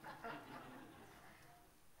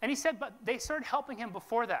 And he said, but they started helping him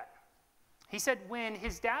before that. He said when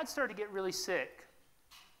his dad started to get really sick,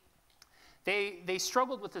 they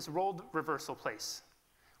struggled with this role reversal place,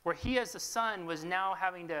 where he as the son was now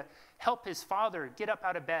having to help his father get up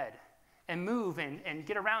out of bed and move and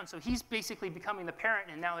get around. So he's basically becoming the parent,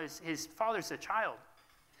 and now his father's a child.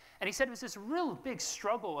 And he said it was this real big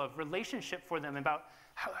struggle of relationship for them about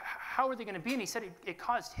how are they going to be? And he said it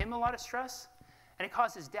caused him a lot of stress, and it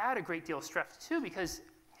caused his dad a great deal of stress too, because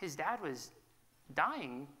his dad was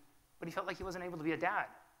dying, but he felt like he wasn't able to be a dad.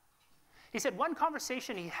 He said one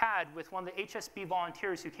conversation he had with one of the HSB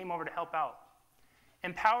volunteers who came over to help out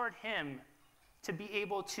empowered him to be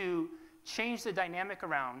able to change the dynamic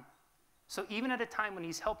around. So even at a time when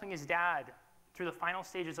he's helping his dad through the final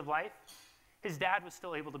stages of life, his dad was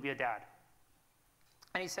still able to be a dad.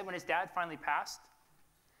 And he said when his dad finally passed,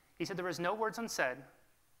 he said there was no words unsaid,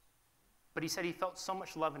 but he said he felt so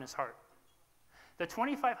much love in his heart. The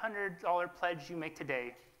 $2,500 pledge you make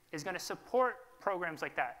today is going to support programs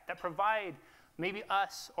like that provide maybe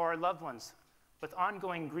us or our loved ones with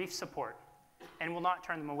ongoing grief support and will not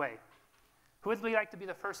turn them away. Who would like to be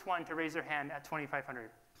the first one to raise their hand at $2,500?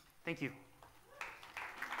 Thank you.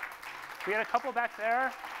 We got a couple back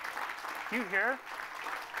there. You here?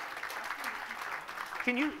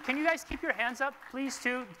 Can you guys keep your hands up, please,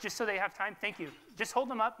 too, just so they have time? Thank you. Just hold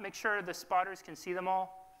them up. Make sure the spotters can see them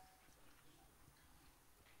all.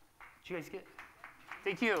 Did you guys get?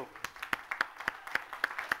 Thank you.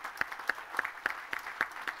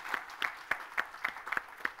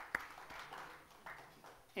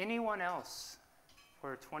 Anyone else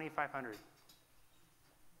for $2,500?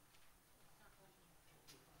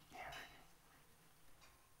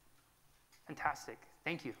 Fantastic.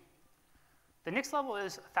 Thank you. The next level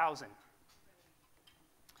is 1,000.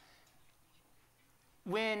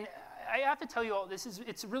 When I have to tell you all,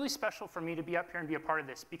 it's really special for me to be up here and be a part of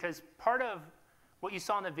this, because part of what you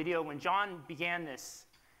saw in the video when John began this,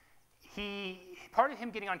 part of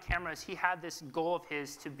him getting on camera is he had this goal of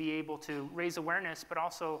his to be able to raise awareness, but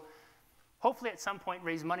also hopefully at some point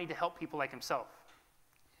raise money to help people like himself.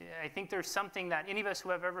 I think there's something that any of us who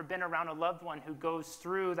have ever been around a loved one who goes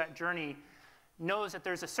through that journey knows that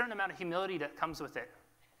there's a certain amount of humility that comes with it.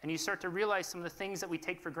 And you start to realize some of the things that we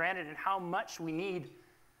take for granted and how much we need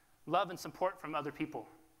love and support from other people.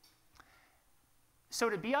 So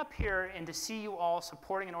to be up here and to see you all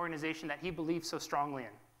supporting an organization that he believes so strongly in,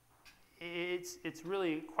 it's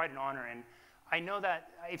really quite an honor. And I know that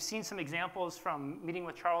I've seen some examples from meeting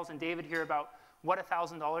with Charles and David here about what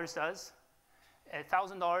 $1,000 does.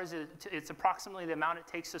 $1,000, it's approximately the amount it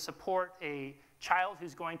takes to support a child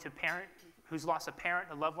who's lost a parent,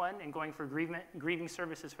 a loved one, and going for grieving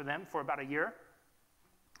services for them for about a year.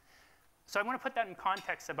 So I want to put that in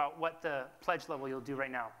context about what the pledge level you'll do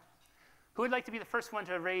right now. Who would like to be the first one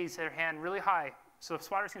to raise their hand really high so the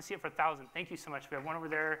spotters can see it for 1,000? Thank you so much. We have one over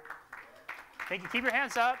there. Thank you. Keep your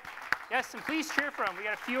hands up. Yes, and please cheer for them. We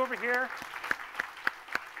got a few over here.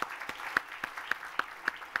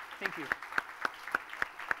 Thank you.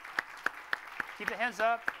 Keep the hands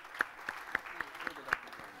up.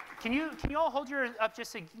 Can you all hold yours up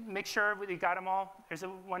just to make sure we got them all? There's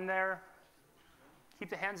one there.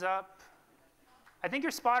 Keep the hands up. I think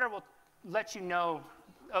your spotter will let you know.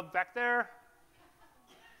 Oh, back there.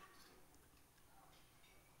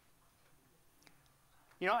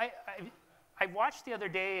 You know, I watched the other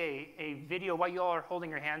day a video while you all are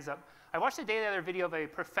holding your hands up. I watched the other video of a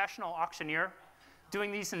professional auctioneer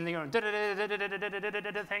doing these and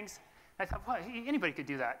things. I thought, well, anybody could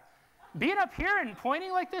do that. Being up here and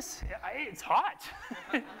pointing like this, it's hot.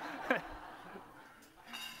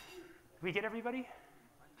 We get everybody?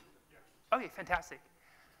 Okay, fantastic.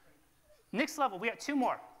 Next level, we got two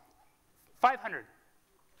more. 500.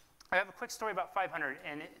 I have a quick story about 500,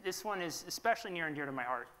 and this one is especially near and dear to my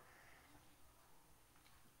heart.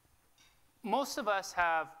 Most of us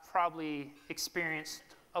have probably experienced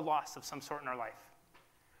a loss of some sort in our life.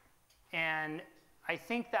 And I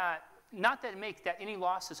think that, not that make that any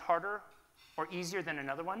loss is harder or easier than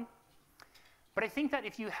another one, but I think that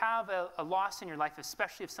if you have a loss in your life,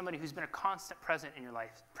 especially if somebody who's been a constant presence in your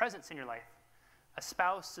life, a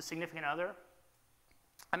spouse, a significant other,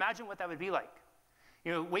 imagine what that would be like.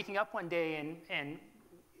 You know, waking up one day and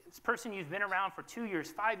this person you've been around for 2 years,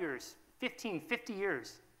 5 years, 15, 50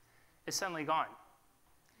 years is suddenly gone.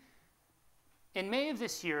 In May of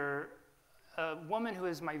this year, a woman who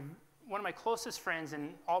is one of my closest friends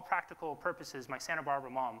in all practical purposes, my Santa Barbara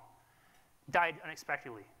mom, died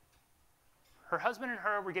unexpectedly. Her husband and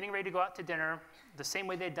her were getting ready to go out to dinner the same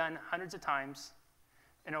way they'd done hundreds of times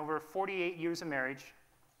in over 48 years of marriage.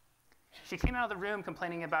 She came out of the room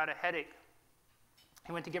complaining about a headache.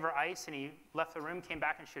 He went to give her ice, and he left the room, came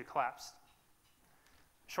back, and she had collapsed.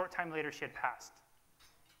 A short time later, she had passed.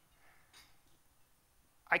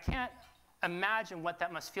 I can't imagine what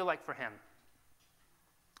that must feel like for him.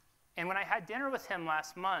 And when I had dinner with him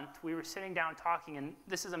last month, we were sitting down talking, and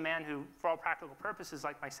this is a man who, for all practical purposes,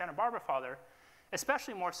 like my Santa Barbara father,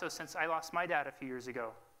 especially more so since I lost my dad a few years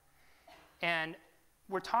ago. And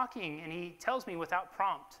we're talking, and he tells me without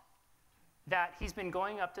prompt that he's been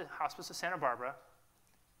going up to Hospice of Santa Barbara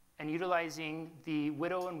and utilizing the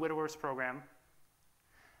Widow and Widowers program,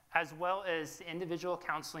 as well as the individual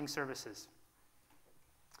counseling services.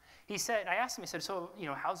 He said, I asked him, I said, so,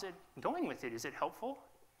 how's it going with it? Is it helpful?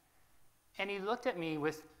 And he looked at me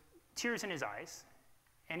with tears in his eyes,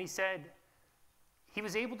 and he said he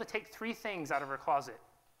was able to take 3 things out of her closet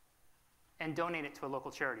and donate it to a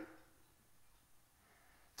local charity.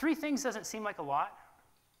 3 things doesn't seem like a lot,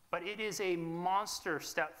 but it is a monster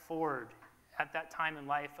step forward at that time in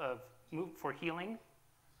life for healing,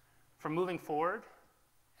 for moving forward.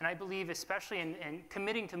 And I believe especially in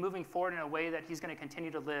committing to moving forward in a way that he's going to continue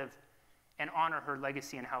to live and honor her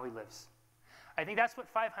legacy and how he lives. I think that's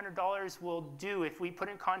what $500 will do if we put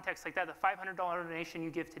in context like that. The $500 donation you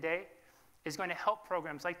give today is going to help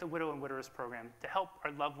programs like the Widow and Widowers program to help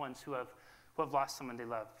our loved ones who have lost someone they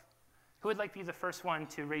love. Who would like to be the first one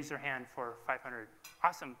to raise their hand for $500?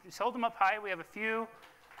 Awesome. Just hold them up high. We have a few.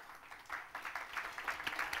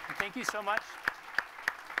 And thank you so much.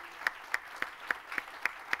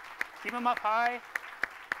 Keep them up high.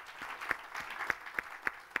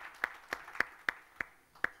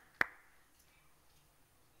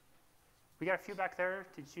 We got a few back there.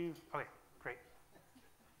 Did you? Okay, great.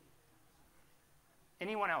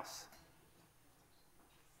 Anyone else?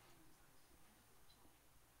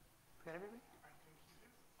 We got everybody?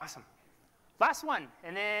 Awesome. Last one,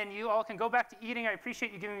 and then you all can go back to eating. I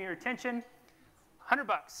appreciate you giving me your attention.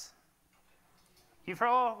 $100.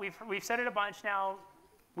 We've said it a bunch now.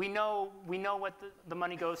 We know what the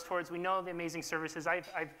money goes towards. We know the amazing services.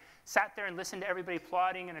 I've sat there and listened to everybody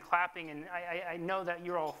applauding and clapping, and I know that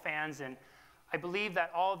you're all fans, and I believe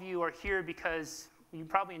that all of you are here because you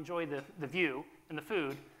probably enjoy the view and the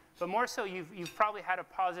food, but more so you've probably had a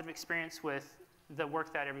positive experience with the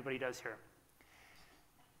work that everybody does here.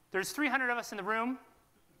 There's 300 of us in the room.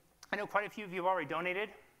 I know quite a few of you have already donated.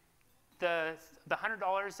 The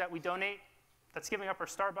 $100 that we donate, that's giving up our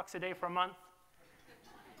Starbucks a day for a month.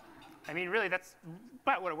 I mean, really, that's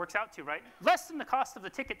about what it works out to, right? Less than the cost of the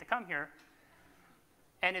ticket to come here.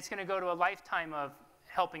 And it's going to go to a lifetime of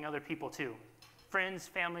helping other people, too. Friends,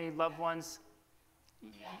 family, loved ones.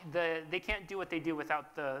 They can't do what they do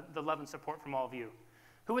without the love and support from all of you.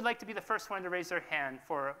 Who would like to be the first one to raise their hand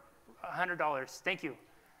for $100? Thank you.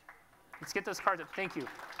 Let's get those cards up. Thank you.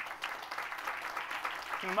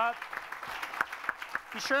 Keep them up.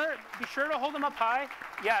 Be sure to hold them up high.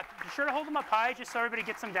 Yeah, be sure to hold them up high just so everybody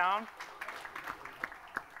gets them down.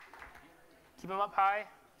 Keep them up high.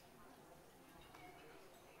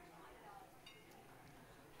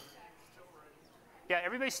 Yeah,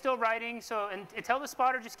 everybody's still writing. So until the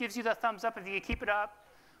spotter just gives you the thumbs up, if you keep it up,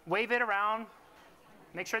 wave it around.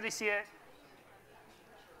 Make sure they see it.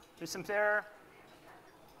 There's some there.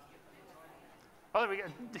 Oh, there we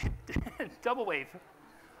go. Double wave.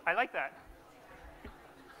 I like that.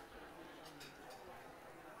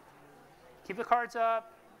 Keep the cards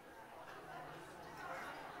up.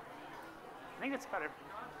 I think that's about it.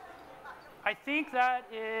 I think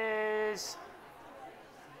that is.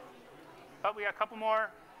 Oh, we got a couple more.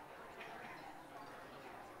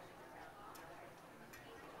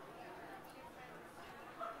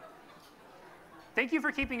 Thank you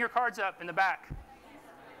for keeping your cards up in the back.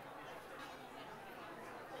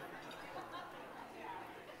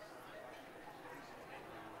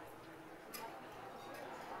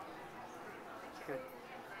 Good.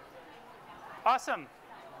 Awesome.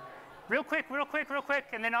 Real quick,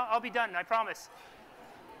 and then I'll be done, I promise.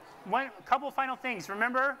 A couple final things.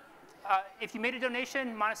 Remember, if you made a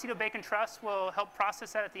donation, Montecito Bacon Trust will help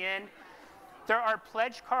process that at the end. There are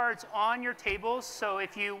pledge cards on your tables, so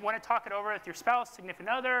if you want to talk it over with your spouse, significant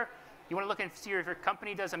other, you want to look and see if your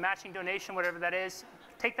company does a matching donation, whatever that is,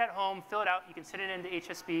 take that home, fill it out, you can send it into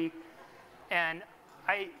HSB. And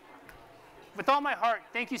with all my heart,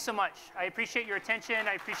 thank you so much. I appreciate your attention,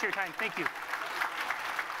 I appreciate your time. Thank you.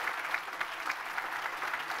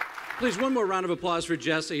 Please, one more round of applause for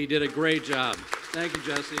Jesse. He did a great job. Thank you,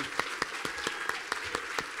 Jesse.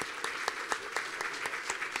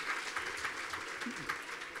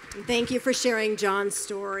 Thank you for sharing John's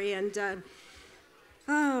story. And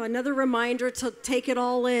another reminder to take it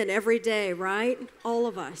all in every day, right? All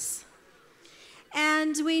of us.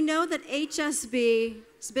 And we know that HSB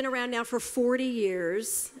has been around now for 40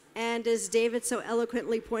 years. And as David so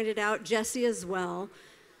eloquently pointed out, Jesse as well.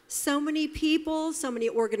 So many people, so many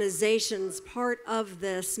organizations part of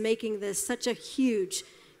this, making this such a huge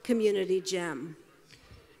community gem.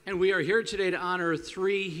 And we are here today to honor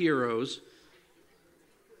 3 heroes.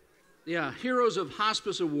 Yeah, Heroes of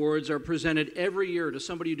Hospice Awards are presented every year to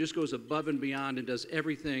somebody who just goes above and beyond and does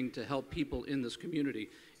everything to help people in this community.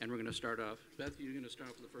 And we're going to start off. Beth, you're going to start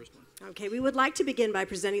off with the first one. Okay, we would like to begin by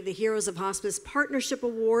presenting the Heroes of Hospice Partnership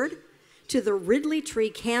Award to the Ridley Tree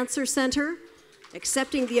Cancer Center.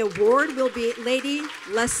 Accepting the award will be Lady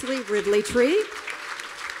Leslie Ridley Tree.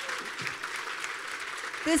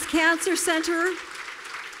 This cancer center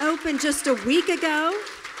opened just a week ago,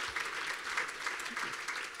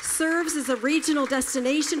 serves as a regional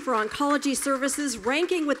destination for oncology services,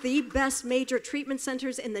 ranking with the best major treatment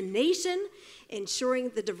centers in the nation,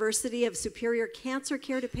 ensuring the diversity of superior cancer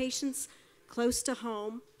care to patients close to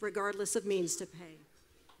home, regardless of means to pay.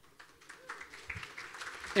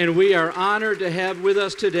 And we are honored to have with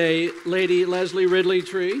us today Lady Leslie Ridley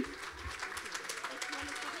Tree.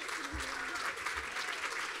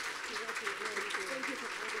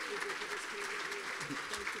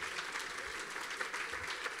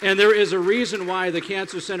 And there is a reason why the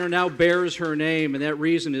Cancer Center now bears her name, and that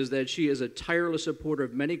reason is that she is a tireless supporter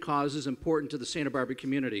of many causes important to the Santa Barbara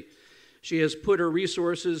community. She has put her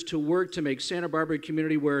resources to work to make Santa Barbara a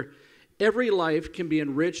community where every life can be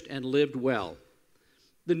enriched and lived well.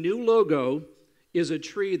 The new logo is a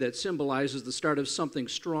tree that symbolizes the start of something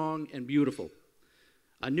strong and beautiful.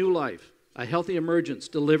 A new life, a healthy emergence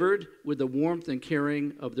delivered with the warmth and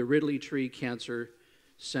caring of the Ridley Tree Cancer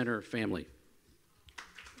Center family.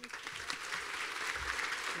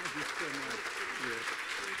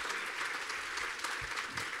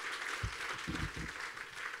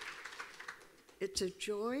 It's a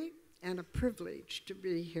joy and a privilege to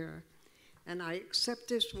be here, and I accept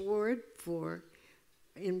this award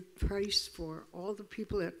in praise for all the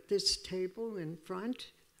people at this table in front,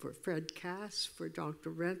 for Fred Cass, for Dr.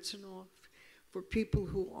 Rensenoff, for people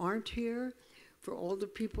who aren't here, for all the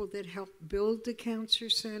people that helped build the Cancer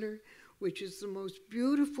Center, which is the most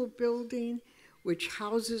beautiful building, which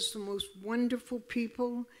houses the most wonderful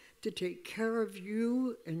people to take care of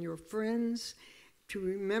you and your friends, to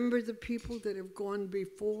remember the people that have gone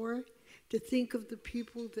before, to think of the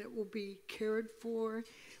people that will be cared for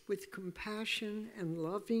with compassion and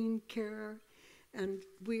loving care. And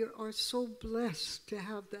we are so blessed to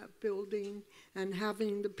have that building and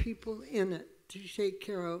having the people in it to take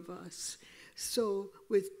care of us. So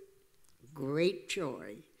with great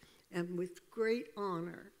joy and with great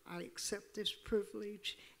honor, I accept this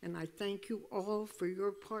privilege, and I thank you all for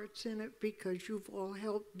your parts in it because you've all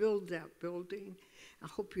helped build that building. I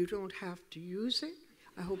hope you don't have to use it.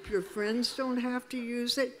 I hope your friends don't have to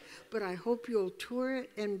use it, but I hope you'll tour it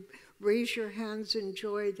and raise your hands in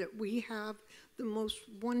joy that we have the most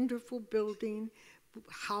wonderful building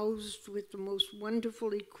housed with the most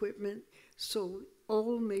wonderful equipment so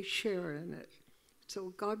all may share in it. So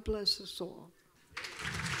God bless us all.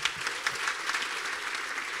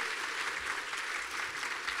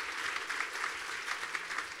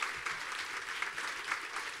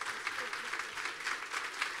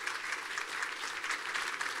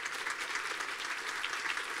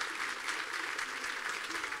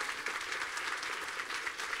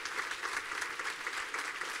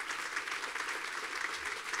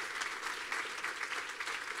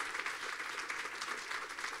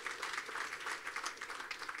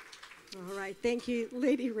 All right, thank you,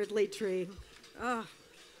 Lady Ridley Tree. Oh,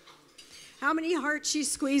 how many hearts she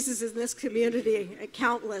squeezes in this community,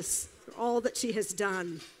 countless, for all that she has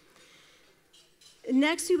done.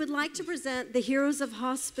 Next, we would like to present the Heroes of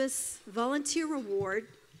Hospice Volunteer Award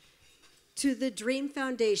to the Dream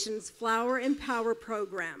Foundation's Flower and Power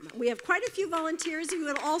program. We have quite a few volunteers. If you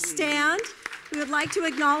would all stand, we would like to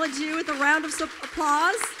acknowledge you with a round of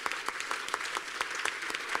applause.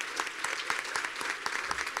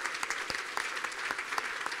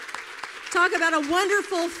 Talk about a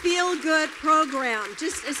wonderful feel-good program,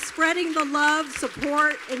 just spreading the love,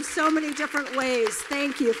 support in so many different ways.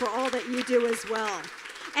 Thank you for all that you do as well.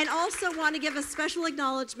 And also want to give a special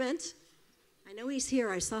acknowledgement. I know he's here,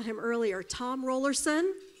 I saw him earlier. Tom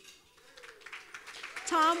Rollerson.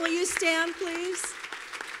 Tom, will you stand, please?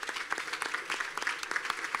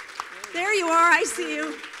 There you are, I see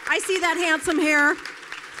you. I see that handsome hair.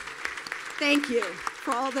 Thank you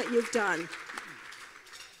for all that you've done.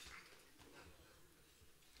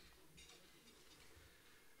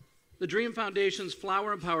 The Dream Foundation's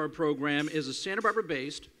Flower and Power program is a Santa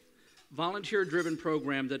Barbara-based, volunteer-driven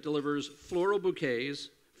program that delivers floral bouquets,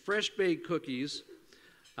 fresh-baked cookies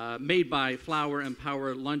made by Flower and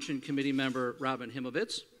Power Luncheon Committee member Robin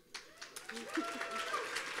Himovitz.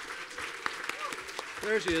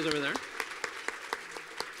 There she is over there.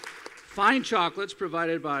 Fine chocolates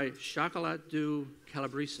provided by Chocolat du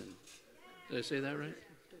Calabresen. Did I say that right?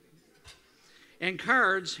 and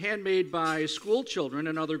cards handmade by school children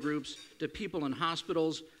and other groups to people in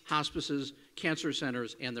hospitals, hospices, cancer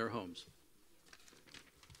centers, and their homes.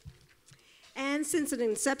 And since an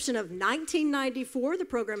inception of 1994, the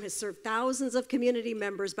program has served thousands of community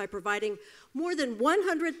members by providing more than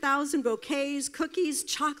 100,000 bouquets, cookies,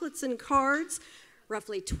 chocolates, and cards.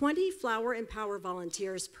 Roughly 20 Flower and Power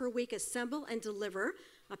volunteers per week assemble and deliver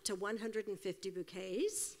up to 150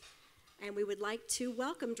 bouquets. And we would like to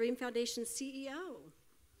welcome Dream Foundation's CEO.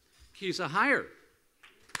 Keisa Heyer.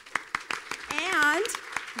 And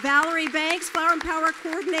Valerie Banks, Flower and Power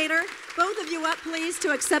Coordinator. Both of you up, please,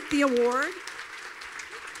 to accept the award. I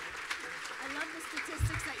love the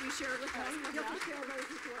statistics that you shared with us. You'll share those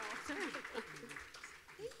as well. Thank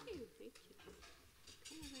you. Thank you.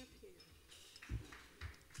 Come on up here.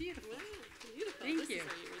 Beautiful. Wow, beautiful. Thank This you. is how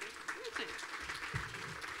you read it. Perfect.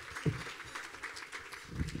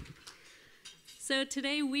 So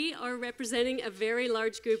today we are representing a very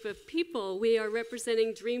large group of people. We are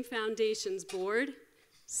representing Dream Foundation's board,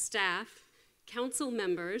 staff, council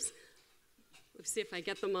members, let's see if I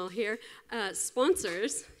get them all here,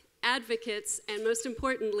 sponsors, advocates, and most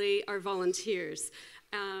importantly, our volunteers.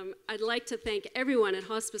 I'd like to thank everyone at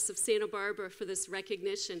Hospice of Santa Barbara for this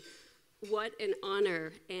recognition. What an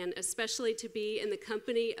honor, and especially to be in the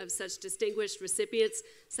company of such distinguished recipients,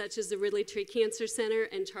 such as the Ridley Tree Cancer Center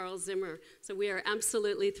and Charles Zimmer. So we are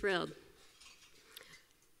absolutely thrilled.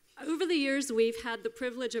 Over the years, we've had the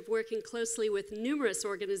privilege of working closely with numerous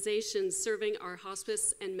organizations serving our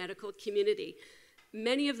hospice and medical community.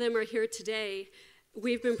 Many of them are here today.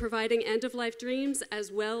 We've been providing end-of-life dreams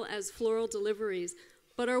as well as floral deliveries,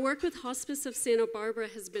 but our work with Hospice of Santa Barbara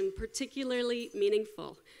has been particularly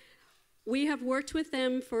meaningful. We have worked with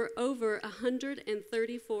them for over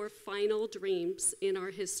 134 final dreams in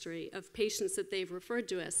our history of patients that they've referred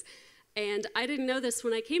to us. And I didn't know this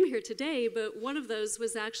when I came here today, but one of those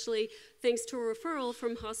was actually thanks to a referral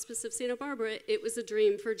from Hospice of Santa Barbara. It was a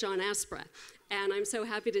dream for John Aspra. And I'm so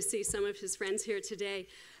happy to see some of his friends here today.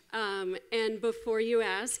 And before you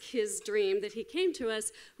ask, his dream that he came to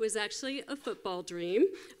us was actually a football dream.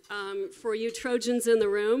 For you Trojans in the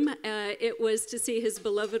room, it was to see his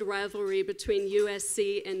beloved rivalry between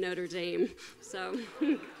USC and Notre Dame. So.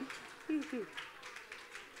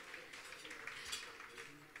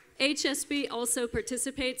 HSB also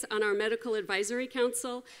participates on our Medical Advisory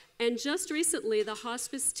Council, and just recently the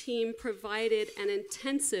hospice team provided an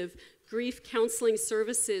intensive grief counseling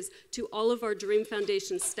services to all of our Dream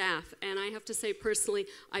Foundation staff. And I have to say personally,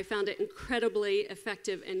 I found it incredibly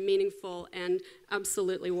effective and meaningful and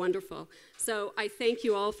absolutely wonderful. So I thank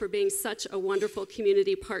you all for being such a wonderful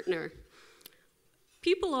community partner.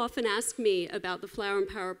 People often ask me about the Flower and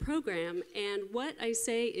Power program, and what I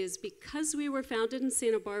say is because we were founded in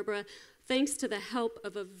Santa Barbara, thanks to the help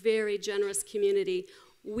of a very generous community,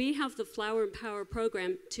 we have the Flower and Power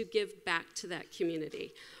program to give back to that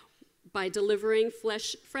community by delivering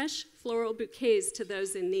fresh floral bouquets to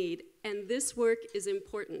those in need, and this work is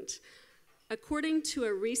important. According to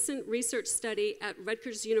a recent research study at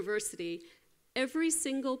Rutgers University, every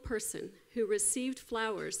single person who received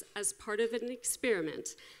flowers as part of an experiment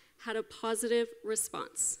had a positive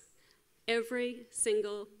response. Every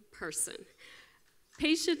single person.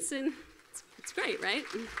 Patients in, it's great, right?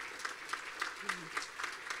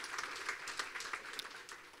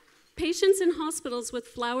 Patients in hospitals with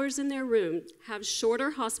flowers in their room have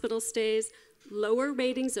shorter hospital stays, lower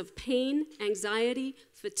ratings of pain, anxiety,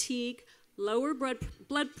 fatigue, lower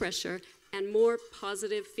blood pressure, and more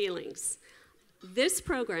positive feelings. This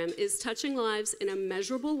program is touching lives in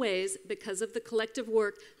immeasurable ways because of the collective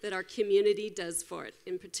work that our community does for it,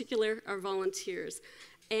 in particular our volunteers.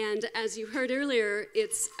 And as you heard earlier,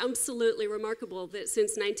 it's absolutely remarkable that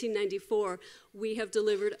since 1994, we have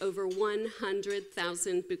delivered over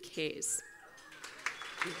 100,000 bouquets.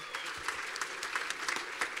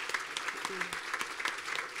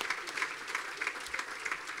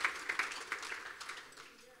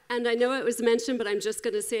 And I know it was mentioned, but I'm just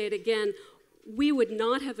going to say it again. We would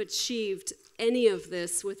not have achieved any of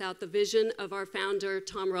this without the vision of our founder,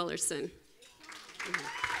 Tom Rollerson.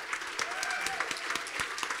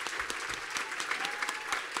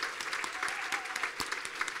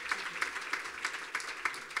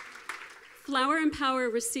 Flower and Power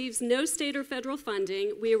receives no state or federal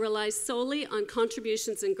funding. We rely solely on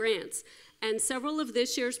contributions and grants. And several of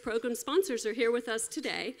this year's program sponsors are here with us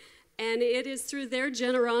today. And it is through their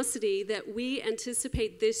generosity that we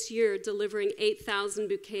anticipate this year delivering 8,000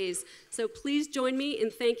 bouquets. So please join me in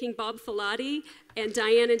thanking Bob Filati and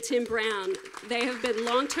Diane and Tim Brown. They have been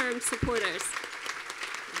long-term supporters.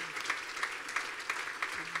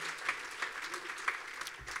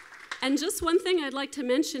 And just one thing I'd like to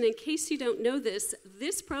mention, in case you don't know this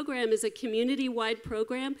program is a community-wide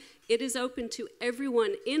program. It is open to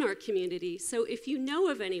everyone in our community. So if you know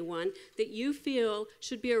of anyone that you feel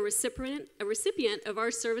should be a recipient of our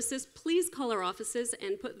services, please call our offices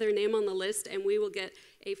and put their name on the list, and we will get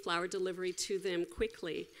a flower delivery to them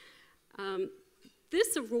quickly.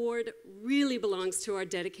 This award really belongs to our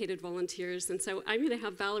dedicated volunteers, and so I'm going to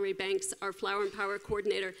have Valerie Banks, our Flower and Power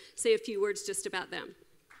Coordinator, say a few words just about them.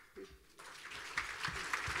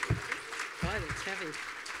 God, it's heavy.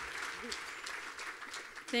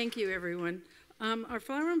 Thank you, everyone. Our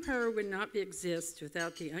Flower and Power would not exist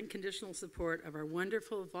without the unconditional support of our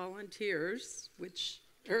wonderful volunteers, which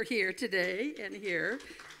are here today and here,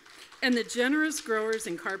 and the generous growers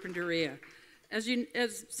in Carpinteria.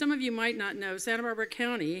 As some of you might not know, Santa Barbara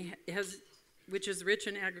County, which is rich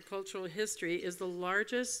in agricultural history, is the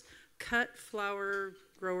largest cut flower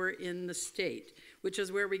grower in the state, which is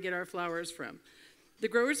where we get our flowers from. The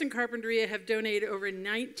growers in Carpinteria have donated over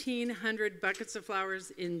 1,900 buckets of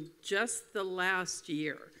flowers in just the last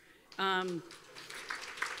year. And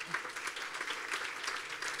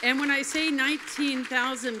when I say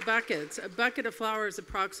 19,000 buckets, a bucket of flowers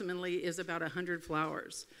approximately is about 100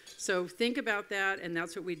 flowers. So think about that, and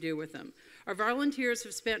that's what we do with them. Our volunteers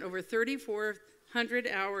have spent over 3,400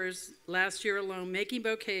 hours last year alone making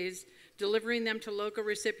bouquets, delivering them to local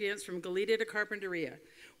recipients from Goleta to Carpinteria.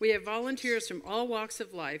 We have volunteers from all walks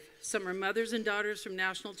of life. Some are mothers and daughters from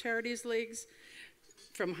National Charities Leagues,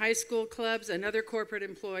 from high school clubs, and other corporate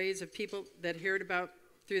employees of people that heard about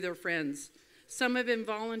through their friends. Some have been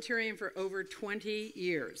volunteering for over 20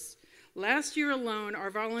 years. Last year alone, our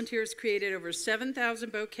volunteers created over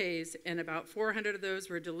 7,000 bouquets, and about 400 of those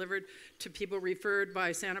were delivered to people referred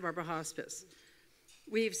by Santa Barbara Hospice.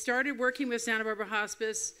 We've started working with Santa Barbara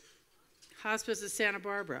Hospice of Santa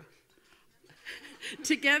Barbara,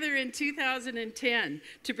 together in 2010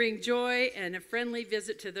 to bring joy and a friendly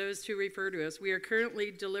visit to those who refer to us. We are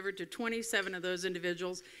currently delivered to 27 of those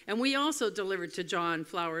individuals, and we also delivered to John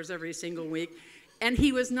flowers every single week. And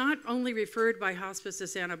he was not only referred by Hospice of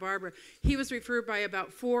Santa Barbara, he was referred by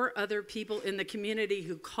about 4 other people in the community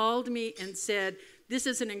who called me and said, "This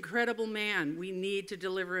is an incredible man. We need to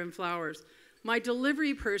deliver him flowers." My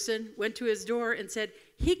delivery person went to his door and said,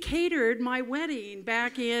 "He catered my wedding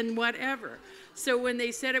back in whatever." So when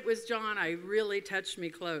they said it was John, I really touched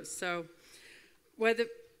me close. So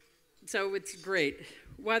it's great.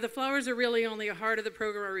 While the flowers are really only a part of the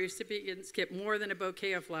program, our recipients get more than a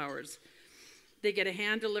bouquet of flowers. They get a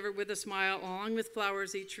hand delivered with a smile. Along with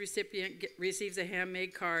flowers, each recipient receives a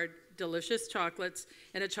handmade card, delicious chocolates,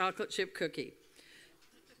 and a chocolate chip cookie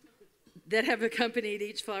that have accompanied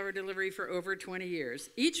each flower delivery for over 20 years.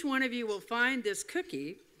 Each one of you will find this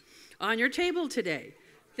cookie on your table today.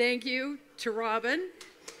 Thank you to Robin,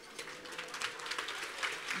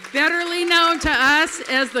 betterly known to us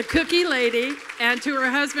as the Cookie Lady, and to her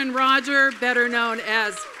husband Roger, better known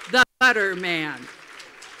as the Butter Man.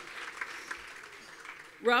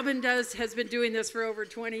 Robin has been doing this for over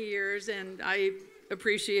 20 years, and I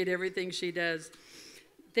appreciate everything she does.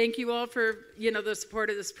 Thank you all for, the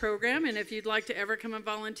support of this program, and if you'd like to ever come and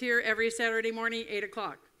volunteer, every Saturday morning, 8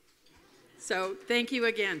 o'clock. So thank you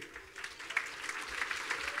again.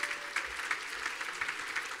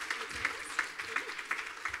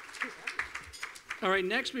 All right,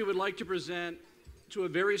 next we would like to present to a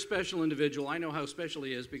very special individual. I know how special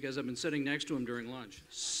he is because I've been sitting next to him during lunch.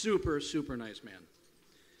 Super, super nice man.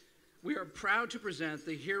 We are proud to present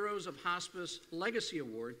the Heroes of Hospice Legacy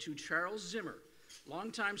Award to Charles Zimmer,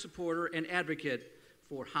 longtime supporter and advocate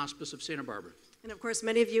for Hospice of Santa Barbara. And of course,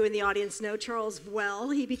 many of you in the audience know Charles well.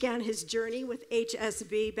 He began his journey with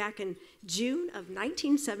HSB back in June of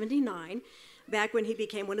 1979, back when he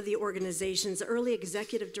became one of the organization's early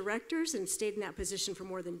executive directors and stayed in that position for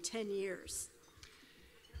more than 10 years.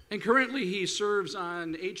 And currently he serves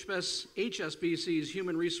on HSBC's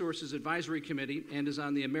Human Resources Advisory Committee and is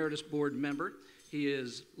on the Emeritus Board member.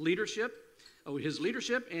 His leadership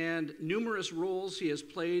and numerous roles he has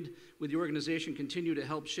played with the organization continue to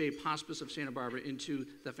help shape Hospice of Santa Barbara into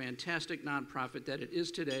the fantastic nonprofit that it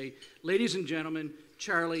is today. Ladies and gentlemen,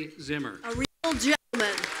 Charlie Zimmer. A real gentleman.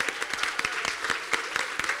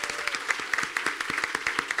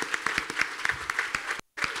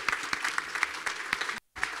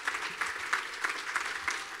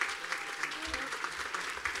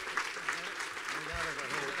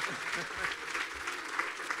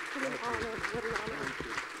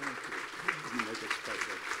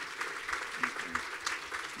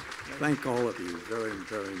 Thank all of you very,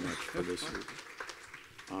 very much for this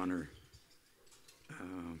honor.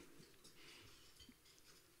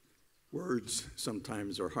 words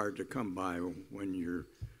sometimes are hard to come by when you're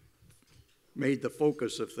made the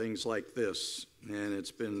focus of things like this, and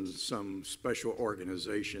it's been some special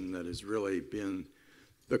organization that has really been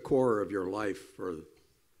the core of your life for,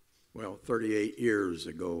 well, 38 years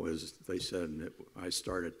ago, as they said, I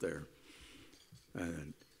started there.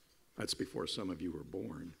 And that's before some of you were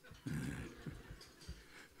born.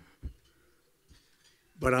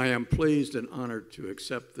 But I am pleased and honored to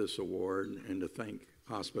accept this award and to thank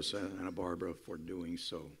Hospice of Santa Barbara for doing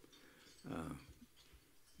so.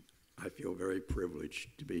 I feel very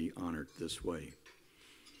privileged to be honored this way.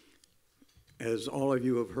 As all of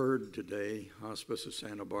you have heard today, Hospice of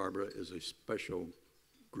Santa Barbara is a special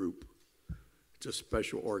group. It's a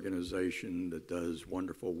special organization that does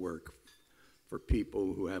wonderful work for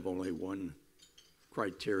people who have only one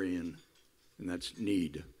criterion, and that's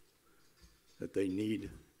need. That they need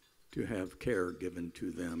to have care given to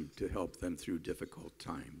them to help them through difficult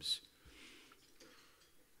times.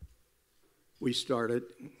 We started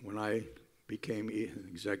when I became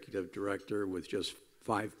executive director with just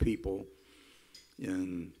 5 people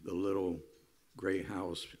in the little gray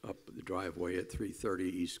house up the driveway at 330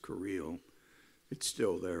 East Carril. It's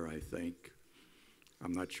still there, I think.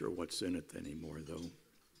 I'm not sure what's in it anymore, though.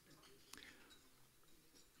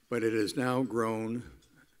 But it has now grown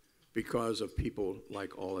because of people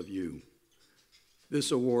like all of you.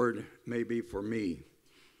 This award may be for me,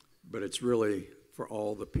 but it's really for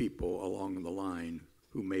all the people along the line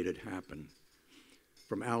who made it happen.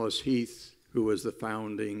 From Alice Heath, who was the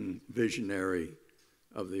founding visionary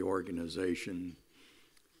of the organization,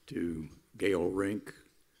 to Gail Rink,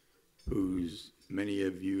 who's many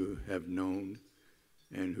of you have known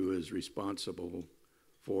and who is responsible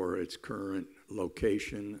for its current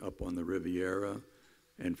location up on the Riviera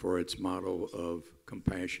and for its motto of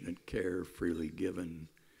compassionate care freely given.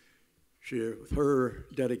 With her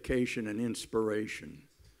dedication and inspiration,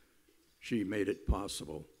 she made it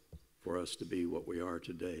possible for us to be what we are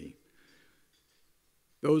today.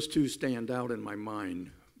 Those two stand out in my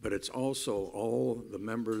mind, but it's also all the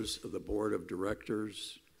members of the board of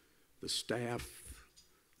directors, the staff,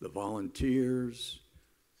 the volunteers,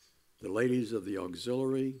 the ladies of the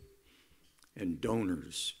auxiliary, and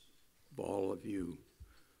donors of all of you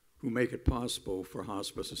who make it possible for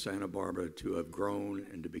Hospice of Santa Barbara to have grown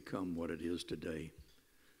and to become what it is today.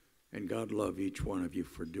 And God love each one of you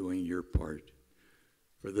for doing your part,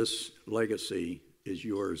 for this legacy is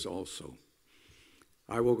yours also.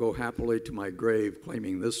 I will go happily to my grave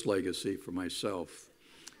claiming this legacy for myself,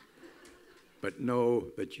 but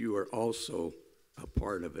know that you are also a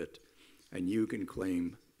part of it, and you can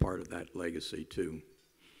claim part of that legacy too.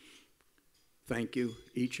 Thank you,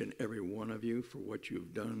 each and every one of you, for what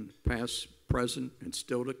you've done, past, present, and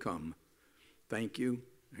still to come. Thank you,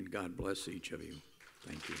 and God bless each of you.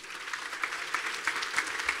 Thank you.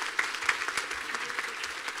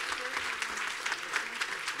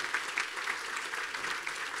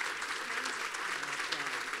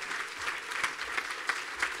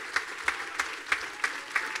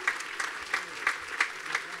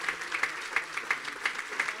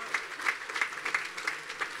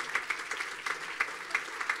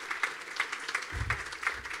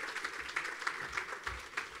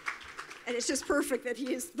 And it's just perfect that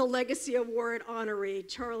he is the Legacy Award honoree.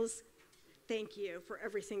 Charles, thank you for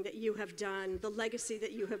everything that you have done, the legacy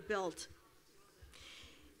that you have built.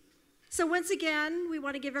 So once again, we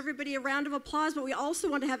want to give everybody a round of applause, but we also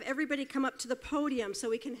want to have everybody come up to the podium so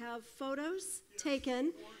we can have photos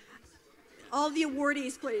taken. All the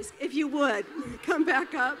awardees, please, if you would, come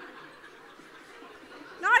back up.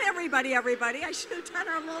 Not everybody. I should have done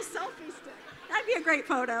our little selfie stick. That'd be a great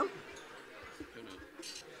photo.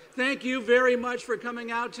 Thank you very much for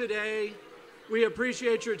coming out today. We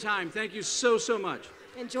appreciate your time. Thank you so, so much.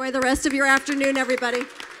 Enjoy the rest of your afternoon, everybody.